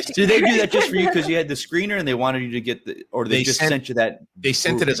do that just for you because you had the screener and they wanted you to get they sent you that? They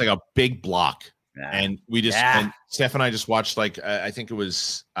sent it as like a big block, and we just and Steph and I just watched like I think it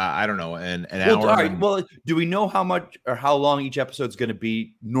was I don't know an hour. All right. Well, do we know how much or how long each episode's going to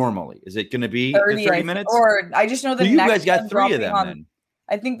be normally? Is it going to be 30 minutes? Or I just know that you guys got 3 of them. Then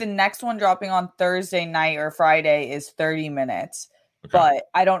I think the next one dropping on Thursday night or Friday is 30 minutes. Okay. But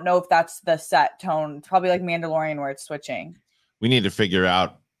I don't know if that's the set tone. It's probably like Mandalorian where it's switching. We need to figure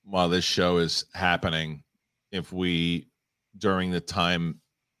out while this show is happening if we, during the time,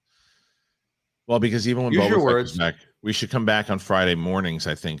 well, because even when Boba Fett comes back, we should come back on Friday mornings.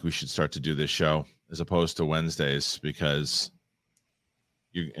 I think we should start to do this show as opposed to Wednesdays because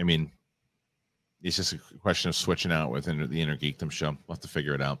it's just a question of switching out within the Inner Geekdom show. We'll have to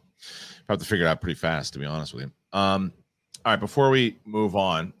figure it out. We'll have to figure it out pretty fast, to be honest with you. All right, before we move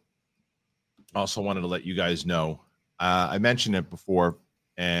on, I also wanted to let you guys know, I mentioned it before,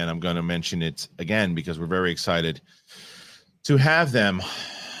 and I'm going to mention it again because we're very excited to have them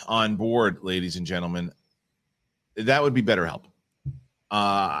on board, ladies and gentlemen. That would be BetterHelp.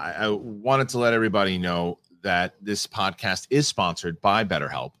 I wanted to let everybody know that this podcast is sponsored by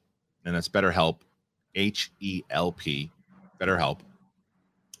BetterHelp, and that's BetterHelp, H-E-L-P, BetterHelp.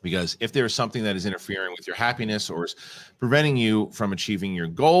 Because if there is something that is interfering with your happiness or is preventing you from achieving your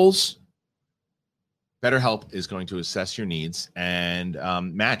goals, BetterHelp is going to assess your needs and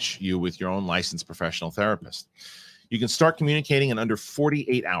match you with your own licensed professional therapist. You can start communicating in under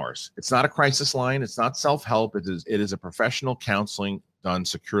 48 hours. It's not a crisis line. It's not self-help. It is a professional counseling done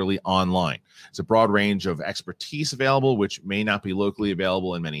securely online. It's a broad range of expertise available, which may not be locally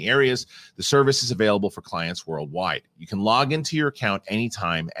available in many areas. The service is available for clients worldwide. You can log into your account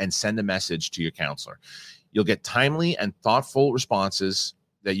anytime and send a message to your counselor. You'll get timely and thoughtful responses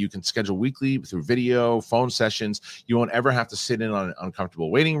that you can schedule weekly through video, phone sessions. You won't ever have to sit in on an uncomfortable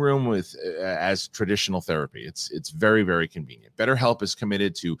waiting room with as traditional therapy. It's very, very convenient. BetterHelp is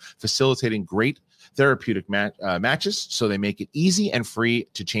committed to facilitating great therapeutic matches, so they make it easy and free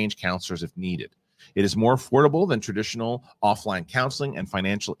to change counselors if needed. It is more affordable than traditional offline counseling, and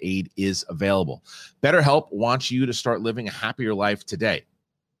financial aid is available. BetterHelp wants you to start living a happier life today.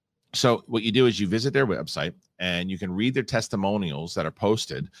 So what you do is you visit their website and you can read their testimonials that are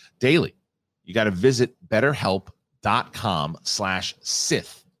posted daily. You got to visit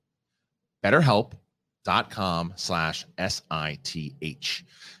betterhelp.com/Sith. betterhelp.com/SITH.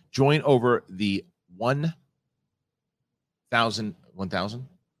 Join over the 1,000,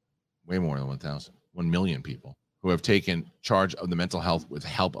 way more than 1,000, 1 million people who have taken charge of the mental health with the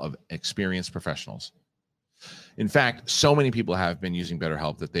help of experienced professionals. In fact, so many people have been using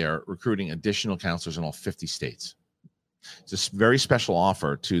BetterHelp that they are recruiting additional counselors in all 50 states. It's a very special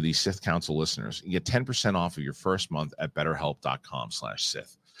offer to the Sith Council listeners. You get 10% off of your first month at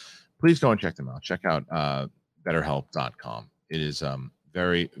betterhelp.com/Sith. Please go and check them out. Check out betterhelp.com. It is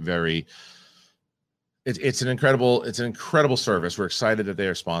very, very, it's an incredible service. We're excited that they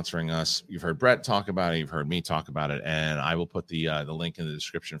are sponsoring us. You've heard Brett talk about it. You've heard me talk about it. And I will put the link in the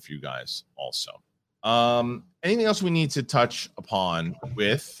description for you guys also. Anything else we need to touch upon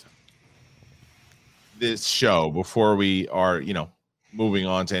with this show before we are, moving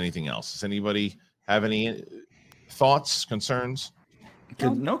on to anything else? Does anybody have any thoughts, concerns?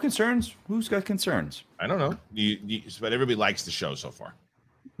 No concerns. Who's got concerns? I don't know. But everybody likes the show so far.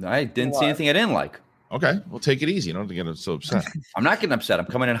 I didn't see anything I didn't like. Okay, well, take it easy. You don't have to get so upset. I'm not getting upset. I'm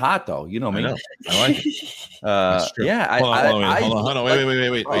coming in hot, though. You know me. I like it. That's true. Yeah. Hold on.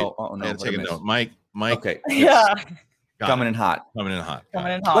 Wait. Oh, no. Take a note. Mike. Okay. Yeah. Coming in hot.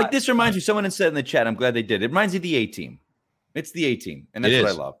 Like, this reminds me, someone had said in the chat, I'm glad they did. It reminds me of the A-Team. It's the A-Team. And that's what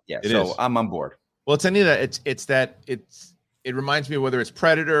I love. Yeah. So I'm on board. Well, it's any of that. It reminds me of whether it's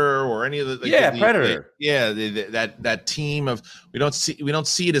Predator or any of the Predator. That team of we don't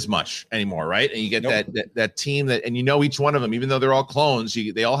see it as much anymore, right? And you get that team that, and each one of them, even though they're all clones,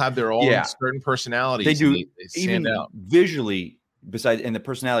 they all have their own certain personalities. They do. They stand out visually. Besides, and the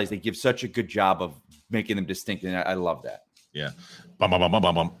personalities, they give such a good job of making them distinct, and I love that. Yeah. Bum, bum, bum, bum,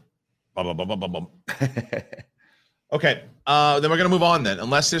 bum, bum. Bum, bum, bum, bum, bum. Okay, then we're going to move on then.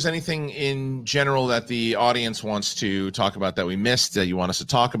 Unless there's anything in general that the audience wants to talk about that we missed that you want us to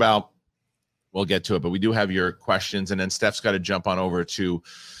talk about, we'll get to it. But we do have your questions, and then Steph's got to jump on over to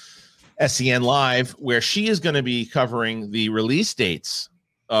SEN Live, where she is going to be covering the release dates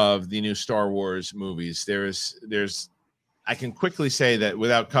of the new Star Wars movies. I can quickly say that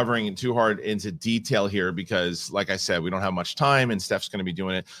without covering it too hard into detail here, because like I said, we don't have much time and Steph's going to be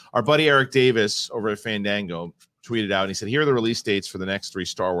doing it. Our buddy Eric Davis over at Fandango tweeted out and he said, here are the release dates for the next 3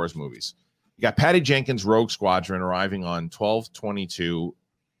 Star Wars movies. You got Patty Jenkins' Rogue Squadron arriving on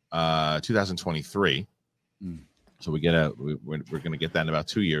 12/22/2023. So we're going to get that in about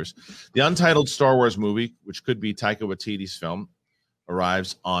 2 years. The untitled Star Wars movie, which could be Taika Waititi's film,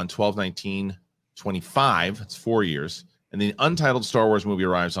 arrives on 12/19/25. It's 4 years. And the untitled Star Wars movie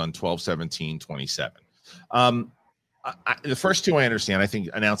arrives on 12/17/27. The first 2 I understand. I think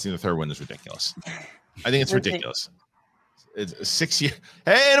announcing the third one is ridiculous. I think it's ridiculous. It's a 6 year.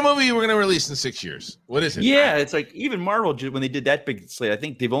 Hey, in a movie we're going to release in 6 years. What is it? Yeah, it's like even Marvel, when they did that big slate, I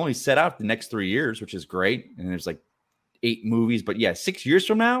think they've only set out the next 3 years, which is great. And there's like 8 movies, but 6 years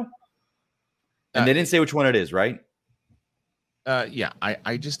from now. And they didn't say which one it is, right? Yeah,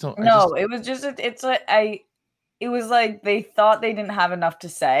 I just don't. It was just it was like they thought they didn't have enough to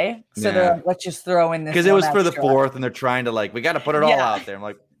say, so they're like, let's just throw in this. Because it was for the 4th, and they're trying to we got to put it all out there. I'm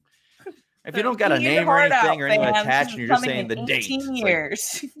like, if you don't got a name or anything or anything attached, and you're just saying the date. 18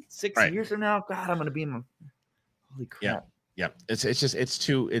 years, 6 years from now, God, I'm gonna be in. Holy crap! Yeah. It's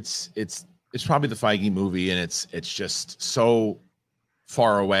probably the Feige movie, and it's just so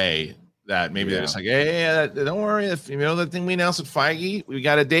far away that maybe they're just like, hey, don't worry, if the thing we announced with Feige, we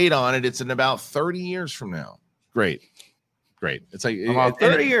got a date on it. It's in about 30 years from now. Great. It's like about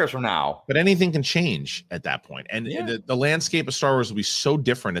 30 years from now. But anything can change at that point. And the landscape of Star Wars will be so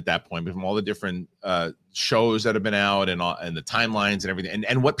different at that point from all the different shows that have been out and the timelines and everything.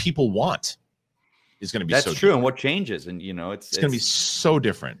 And what people want is going to be so true. Different. And what changes. And, it's going to be so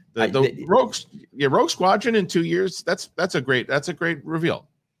different. The Rogue Squadron in 2 years, that's a great reveal.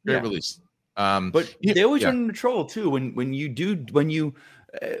 Great release. But they always run into trouble too. When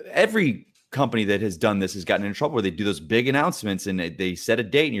every company that has done this has gotten in trouble where they do those big announcements and they set a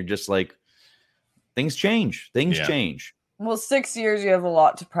date and you're just like, things change. Things change. Well, 6 years, you have a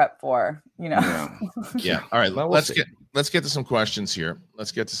lot to prep for, you know? Yeah. All right. Well, let's get to some questions here.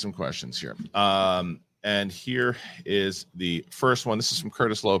 And here is the first one. This is from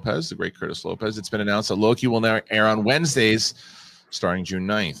Curtis Lopez, the great Curtis Lopez. It's been announced that Loki will now air on Wednesdays starting June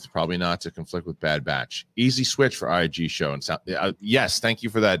 9th. Probably not to conflict with Bad Batch. Easy switch for IG show. And yes, thank you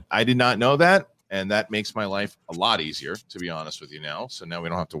for that. I did not know that. And that makes my life a lot easier, to be honest with you now. So now we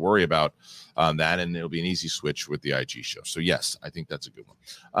don't have to worry about that. And it'll be an easy switch with the IG show. So yes, I think that's a good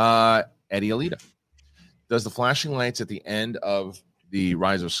one. Eddie Alita. Does the flashing lights at the end of the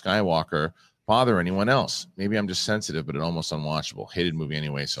Rise of Skywalker bother anyone else? Maybe I'm just sensitive, but it's almost unwatchable. Hated movie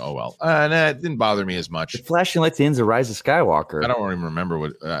anyway, so oh well. Nah, it didn't bother me as much. The flashing lights at the end of Rise of Skywalker. I don't even remember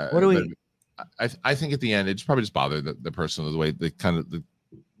what do we. I think at the end it's probably just bothered the person the way they kind of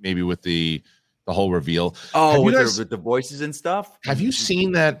maybe with the whole reveal. Oh, with the voices and stuff. Have you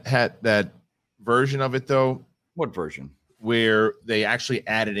seen that version of it though? What version? Where they actually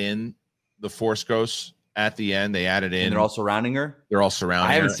added in the Force Ghosts. At the end, they added in. And they're all surrounding her? They're all surrounding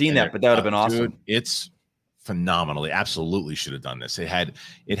her. I haven't seen that, but that would have been awesome. Dude, it's phenomenal. They absolutely should have done this. It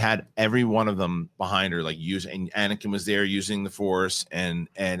had every one of them behind her, like and Anakin was there using the Force, and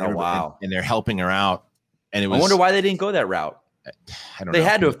wow. And they're helping her out. And it was. I wonder why they didn't go that route. I don't know. They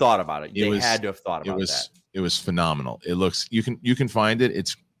had to have thought about it. They had to have thought about that. It was phenomenal. It looks. You can find it.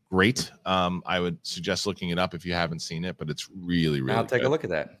 It's great. I would suggest looking it up if you haven't seen it, but it's really, really. I'll take a look at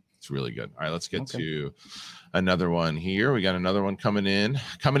that. It's really good. All right, let's get to another one here. We got another one coming in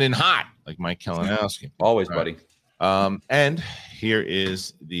hot, like Mike Kalinowski. Always, buddy. And here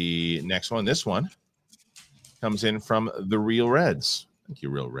is the next one. This one comes in from the Real Reds. Thank you,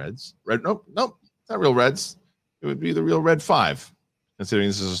 Real Reds. Nope, not Real Reds. It would be the Real Red 5, considering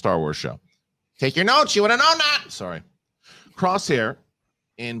this is a Star Wars show. Take your notes. You would have known that. Sorry. Crosshair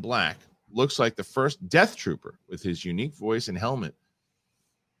in black looks like the first Death Trooper with his unique voice and helmet.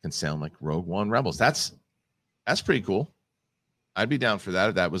 Can sound like Rogue One Rebels. That's pretty cool. I'd be down for that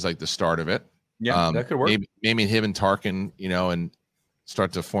if that was like the start of it. Yeah, that could work. Maybe him and Tarkin, and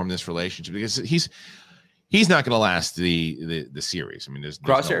start to form this relationship because he's not going to last the series. I mean, there's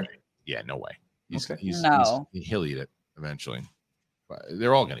Crosshair. No way. He'll eat it eventually.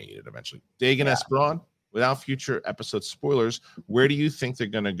 They're all going to eat it eventually. Dagan Esperon. Without future episode spoilers, where do you think they're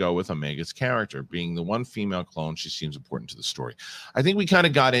going to go with Omega's character? Being the one female clone, she seems important to the story. I think we kind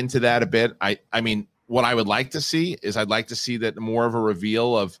of got into that a bit. I mean, what I would like to see is I'd like to see that more of a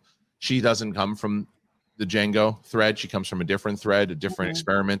reveal of she doesn't come from the Jango thread. She comes from a different thread, a different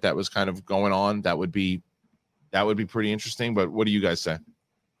experiment that was kind of going on. That would be pretty interesting. But what do you guys say?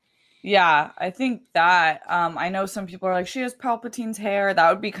 Yeah, I think that I know some people are like, she has Palpatine's hair.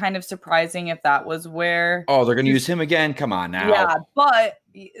 That would be kind of surprising if that was where. Oh, they're going to use him again? Come on now. Yeah, but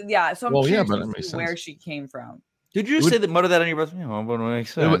so I'm curious to see where she came from. Did you say that mutter that on your breath? But it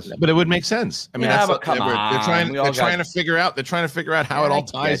makes sense. But it would make sense. I mean, yeah, but come on. They're trying to figure out how it all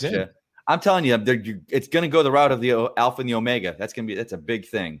ties in. I'm telling you, it's going to go the route of the Alpha and the Omega. That's a big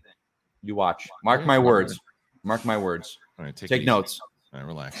thing. You watch. Mark my words. Mark my words. All right, take notes. All right,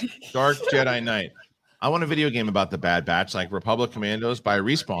 relax. Dark Jedi Knight. I want a video game about the Bad Batch, like Republic Commandos by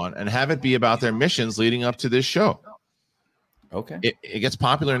Respawn, and have it be about their missions leading up to this show. Okay. It gets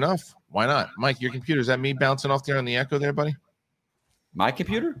popular enough. Why not? Mike, your computer, is that me bouncing off there on the echo there, buddy? My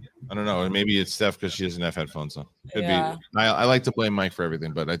computer? I don't know. Maybe it's Steph because she doesn't have headphones on. Could be. I like to blame Mike for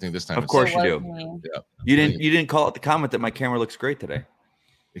everything, but I think this time of course you do. Yeah. You didn't call out the comment that my camera looks great today.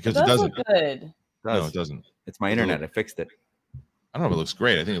 Because it doesn't. Look good. No, it doesn't. It's my internet. I fixed it. I don't know if it looks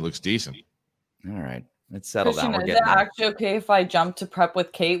great. I think it looks decent. All right. Let's settle down. Is it actually okay if I jump to prep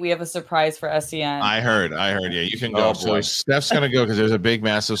with Kate? We have a surprise for SEN. I heard. Yeah, you can go. Oh, so Steph's going to go because there's a big,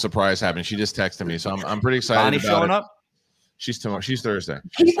 massive surprise happening. She just texted me. So I'm pretty excited Bonnie's about showing it. Up? She's tomorrow. She's Thursday.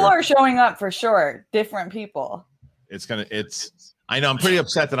 People are showing up for sure. Different people. I know I'm pretty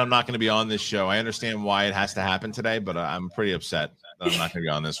upset that I'm not going to be on this show. I understand why it has to happen today, but I'm pretty upset that I'm not going to be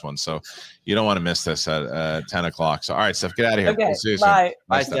on this one. So you don't want to miss this at 10 o'clock. So, all right, Steph, get out of here. Okay, we'll see you bye. soon.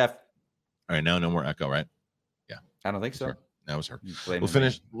 Bye, Steph. All right, no more echo, right? Yeah. I don't think so. That was her. We'll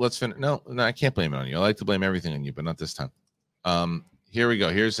finish. Let's finish. No, I can't blame it on you. I like to blame everything on you, but not this time. Here we go.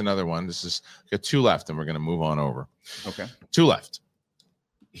 Here's another one. Got 2 left, and we're going to move on over. Okay. 2 left.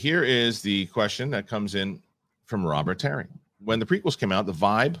 Here is the question that comes in from Robert Terry. When the prequels came out, the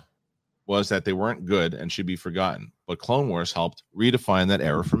vibe was that they weren't good and should be forgotten, but Clone Wars helped redefine that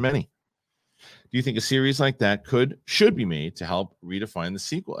era for many. Do you think a series like that should be made to help redefine the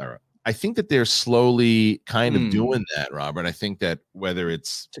sequel era? I think that they're slowly kind of doing that, Robert. I think that whether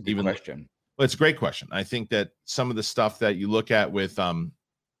it's even question. Well, it's a great question. I think that some of the stuff that you look at with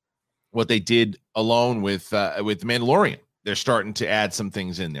what they did alone with Mandalorian, they're starting to add some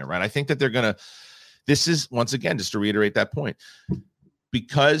things in there, right? I think that they're gonna. This is once again just to reiterate that point,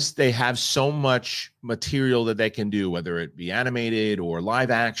 because they have so much material that they can do, whether it be animated or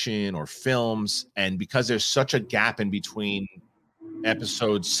live action or films, and because there's such a gap in between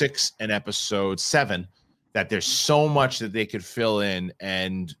episode 6 and episode 7, that there's so much that they could fill in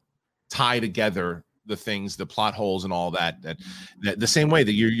and tie together the things, the plot holes and all that the same way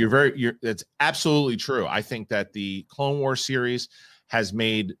that you're that's absolutely true. I think that the Clone Wars series has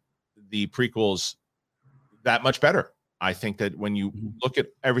made the prequels that much better. I think that when you look at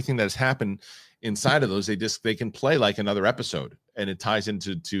everything that has happened inside of those, they can play like another episode, and it ties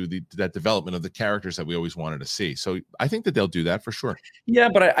into that development of the characters that we always wanted to see. So I think that they'll do that for sure. Yeah,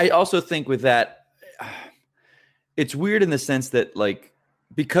 but I also think with that, it's weird in the sense that like,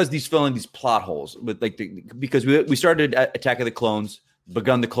 because these fill in these plot holes with like because we started Attack of the Clones,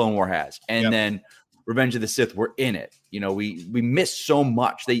 begun the Clone War has, and then Revenge of the Sith, we're in it. You know, we missed so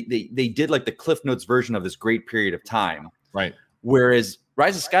much. They did like the Cliff Notes version of this great period of time, right? Whereas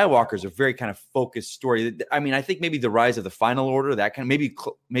Rise of Skywalker is a very kind of focused story. I mean, I think maybe the Rise of the Final Order, that kind of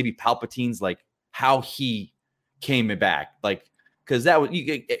maybe Palpatine's like how he came back, like because that was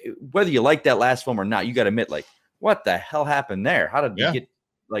whether you like that last film or not, you got to admit like what the hell happened there? How did you get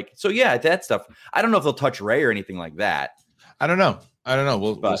like so? Yeah, that stuff. I don't know if they'll touch Rey or anything like that. I don't know.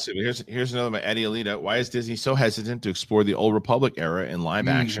 We'll see. Here's another by Eddie Alita. Why is Disney so hesitant to explore the Old Republic era in live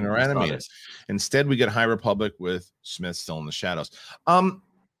action or animated? Instead, we get High Republic with Smith still in the shadows.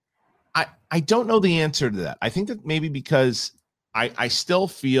 I don't know the answer to that. I think that maybe because I still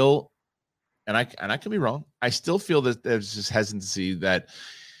feel, and I could be wrong, I still feel that there's this hesitancy that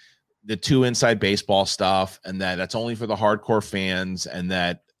the 2 inside baseball stuff, and that's only for the hardcore fans, and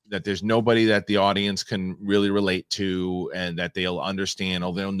that there's nobody that the audience can really relate to, and that they'll understand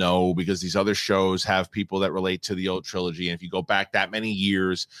or they'll know, because these other shows have people that relate to the old trilogy. And if you go back that many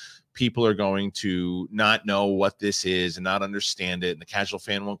years, people are going to not know what this is and not understand it, and the casual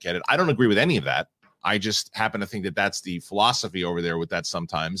fan won't get it. I don't agree with any of that. I just happen to think that that's the philosophy over there with that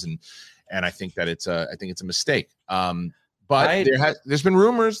sometimes, and I think that it's a mistake. But there's been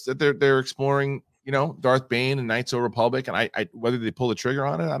rumors that they're exploring, you know, Darth Bane and Knights of the Republic, and I whether they pull the trigger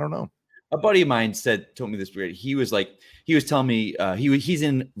on it, I don't know. A buddy of mine told me this weird. He was telling me he's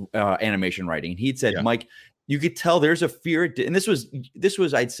in animation writing, and he'd said, Mike, you could tell there's a fear, and this was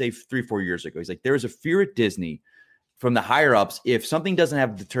I'd say 3-4 years ago. He's like, there was a fear at Disney from the higher ups if something doesn't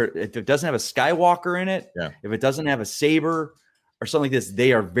have if it doesn't have a Skywalker in it, if it doesn't have a saber or something like this,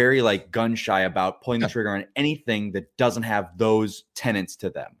 they are very like gun shy about pulling the trigger on anything that doesn't have those tenets to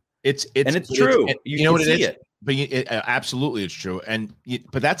them. It's true. You know what it is? But absolutely, it's true.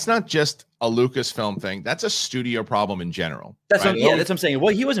 But that's not just a Lucasfilm thing. That's a studio problem in general. That's right? That's what I'm saying.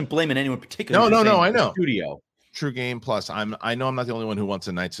 Well, he wasn't blaming anyone particular. No. I know. Studio. True Game Plus. I know I'm not the only one who wants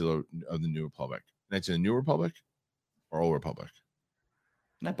a Knights of the New Republic. Knights of the New Republic or Old Republic?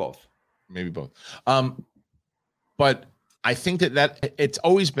 Not both. Maybe both. But I think that it's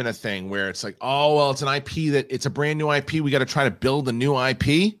always been a thing where it's like, oh well, it's an IP it's a brand new IP. We got to try to build a new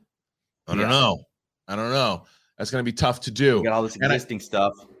IP. I don't know. That's going to be tough to do. You got all this existing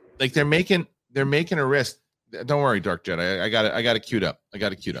stuff. Like they're making a risk. Don't worry, Dark Jedi. I got it queued up.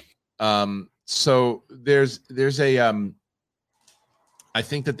 So there's a I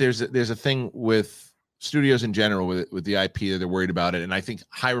think that there's a thing with studios in general with the IP that they're worried about it, and I think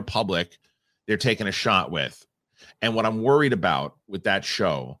High Republic they're taking a shot with. And what I'm worried about with that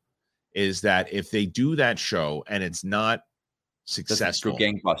show is that if they do that show and it's not successful,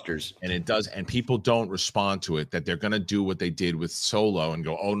 gangbusters, and it does, and people don't respond to it, that they're going to do what they did with Solo and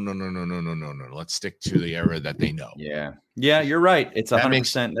go, oh no, let's stick to the era that they know. Yeah, you're right. It's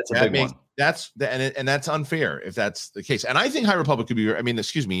 100%. That's a big one. And that's unfair if that's the case. And I think High Republic could be.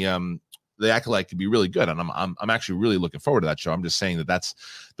 The Acolyte could be really good, and I'm actually really looking forward to that show. I'm just saying that's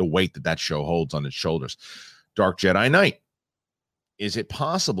the weight that show holds on its shoulders. Dark Jedi Knight. Is it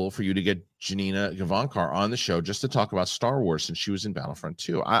possible for you to get Janina Gavankar on the show just to talk about Star Wars since she was in Battlefront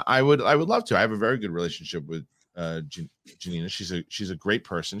 2? I would love to. I have a very good relationship with Janina. She's a great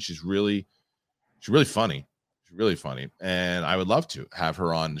person. She's really funny. She's really funny, and I would love to have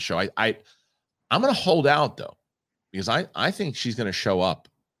her on the show. I'm going to hold out though, because I think she's going to show up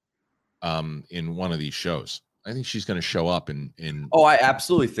in one of these shows. I think she's going to show up in. Oh, I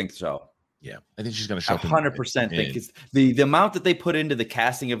absolutely think so. Yeah, I think she's going to show up. 100% think it's the amount that they put into the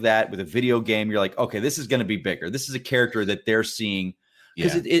casting of that with a video game. You're like, okay, this is going to be bigger. This is a character that they're seeing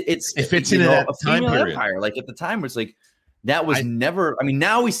because it fits into that time period. Empire. Like at the time, it's like that was never. I mean,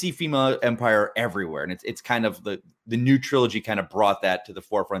 now we see female empire everywhere, and it's kind of the new trilogy kind of brought that to the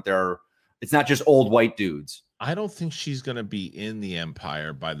forefront. It's not just old white dudes. I don't think she's going to be in the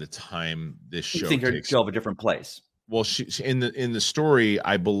Empire by the time this show. I think she'll have a different place. Well, she in the story,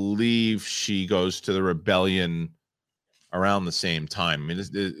 I believe she goes to the rebellion around the same time. I mean,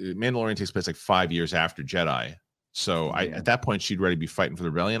 the Mandalorian takes place like 5 years after Jedi, so at that point she'd already be fighting for the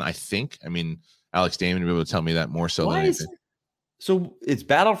rebellion. I think. I mean, Alex Damon will be able to tell me that more so than anything. So it's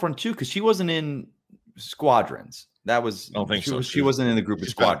Battlefront 2 because she wasn't in Squadrons. That was I don't think so. She wasn't in the group of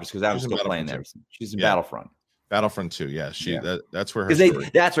Squadrons because I was still playing there. She's in Battlefront. Battlefront 2, yeah. That's where her story.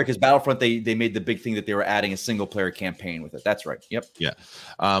 That's right, because Battlefront they made the big thing that they were adding a single player campaign with it. That's right. Yep.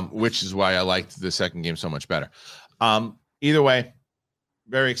 Yeah. Which is why I liked the second game so much better. Either way,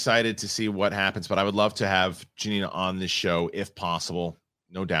 very excited to see what happens, but I would love to have Janina on this show if possible,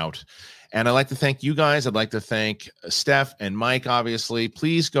 no doubt. And I'd like to thank you guys. I'd like to thank Steph and Mike, obviously.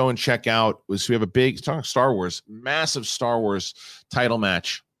 Please go and check out. We have a big Star Wars, massive Star Wars title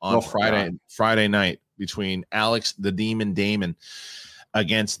match on Friday night between Alex the Demon Damon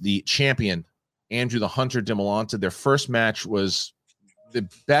against the champion Andrew the Hunter DiMolanta. Their first match was the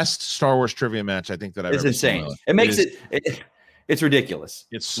best Star Wars trivia match I think that I've ever seen. It's insane. It makes it's ridiculous.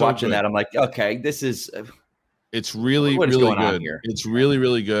 It's so watching good. That. I'm like, okay, this is. It's really, really good. It's really,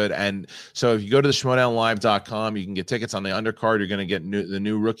 really good. And so if you go to the schmodownlive.com, you can get tickets on the undercard. You're going to get the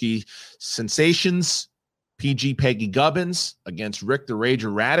new rookie sensations, PG Peggy Gubbins against Rick the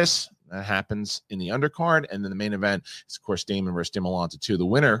Rager Radis. That happens in the undercard. And then the main event is, of course, Damon versus DiMolanta 2. The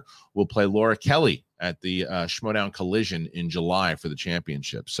winner will play Laura Kelly at the Schmodown Collision in July for the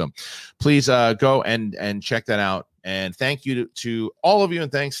championship. So please go and check that out. And thank you to all of you,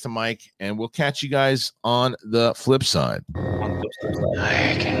 and thanks to Mike. And we'll catch you guys on the flip side.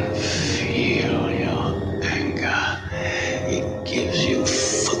 I can feel your anger. It gives you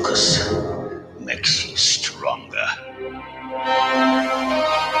focus.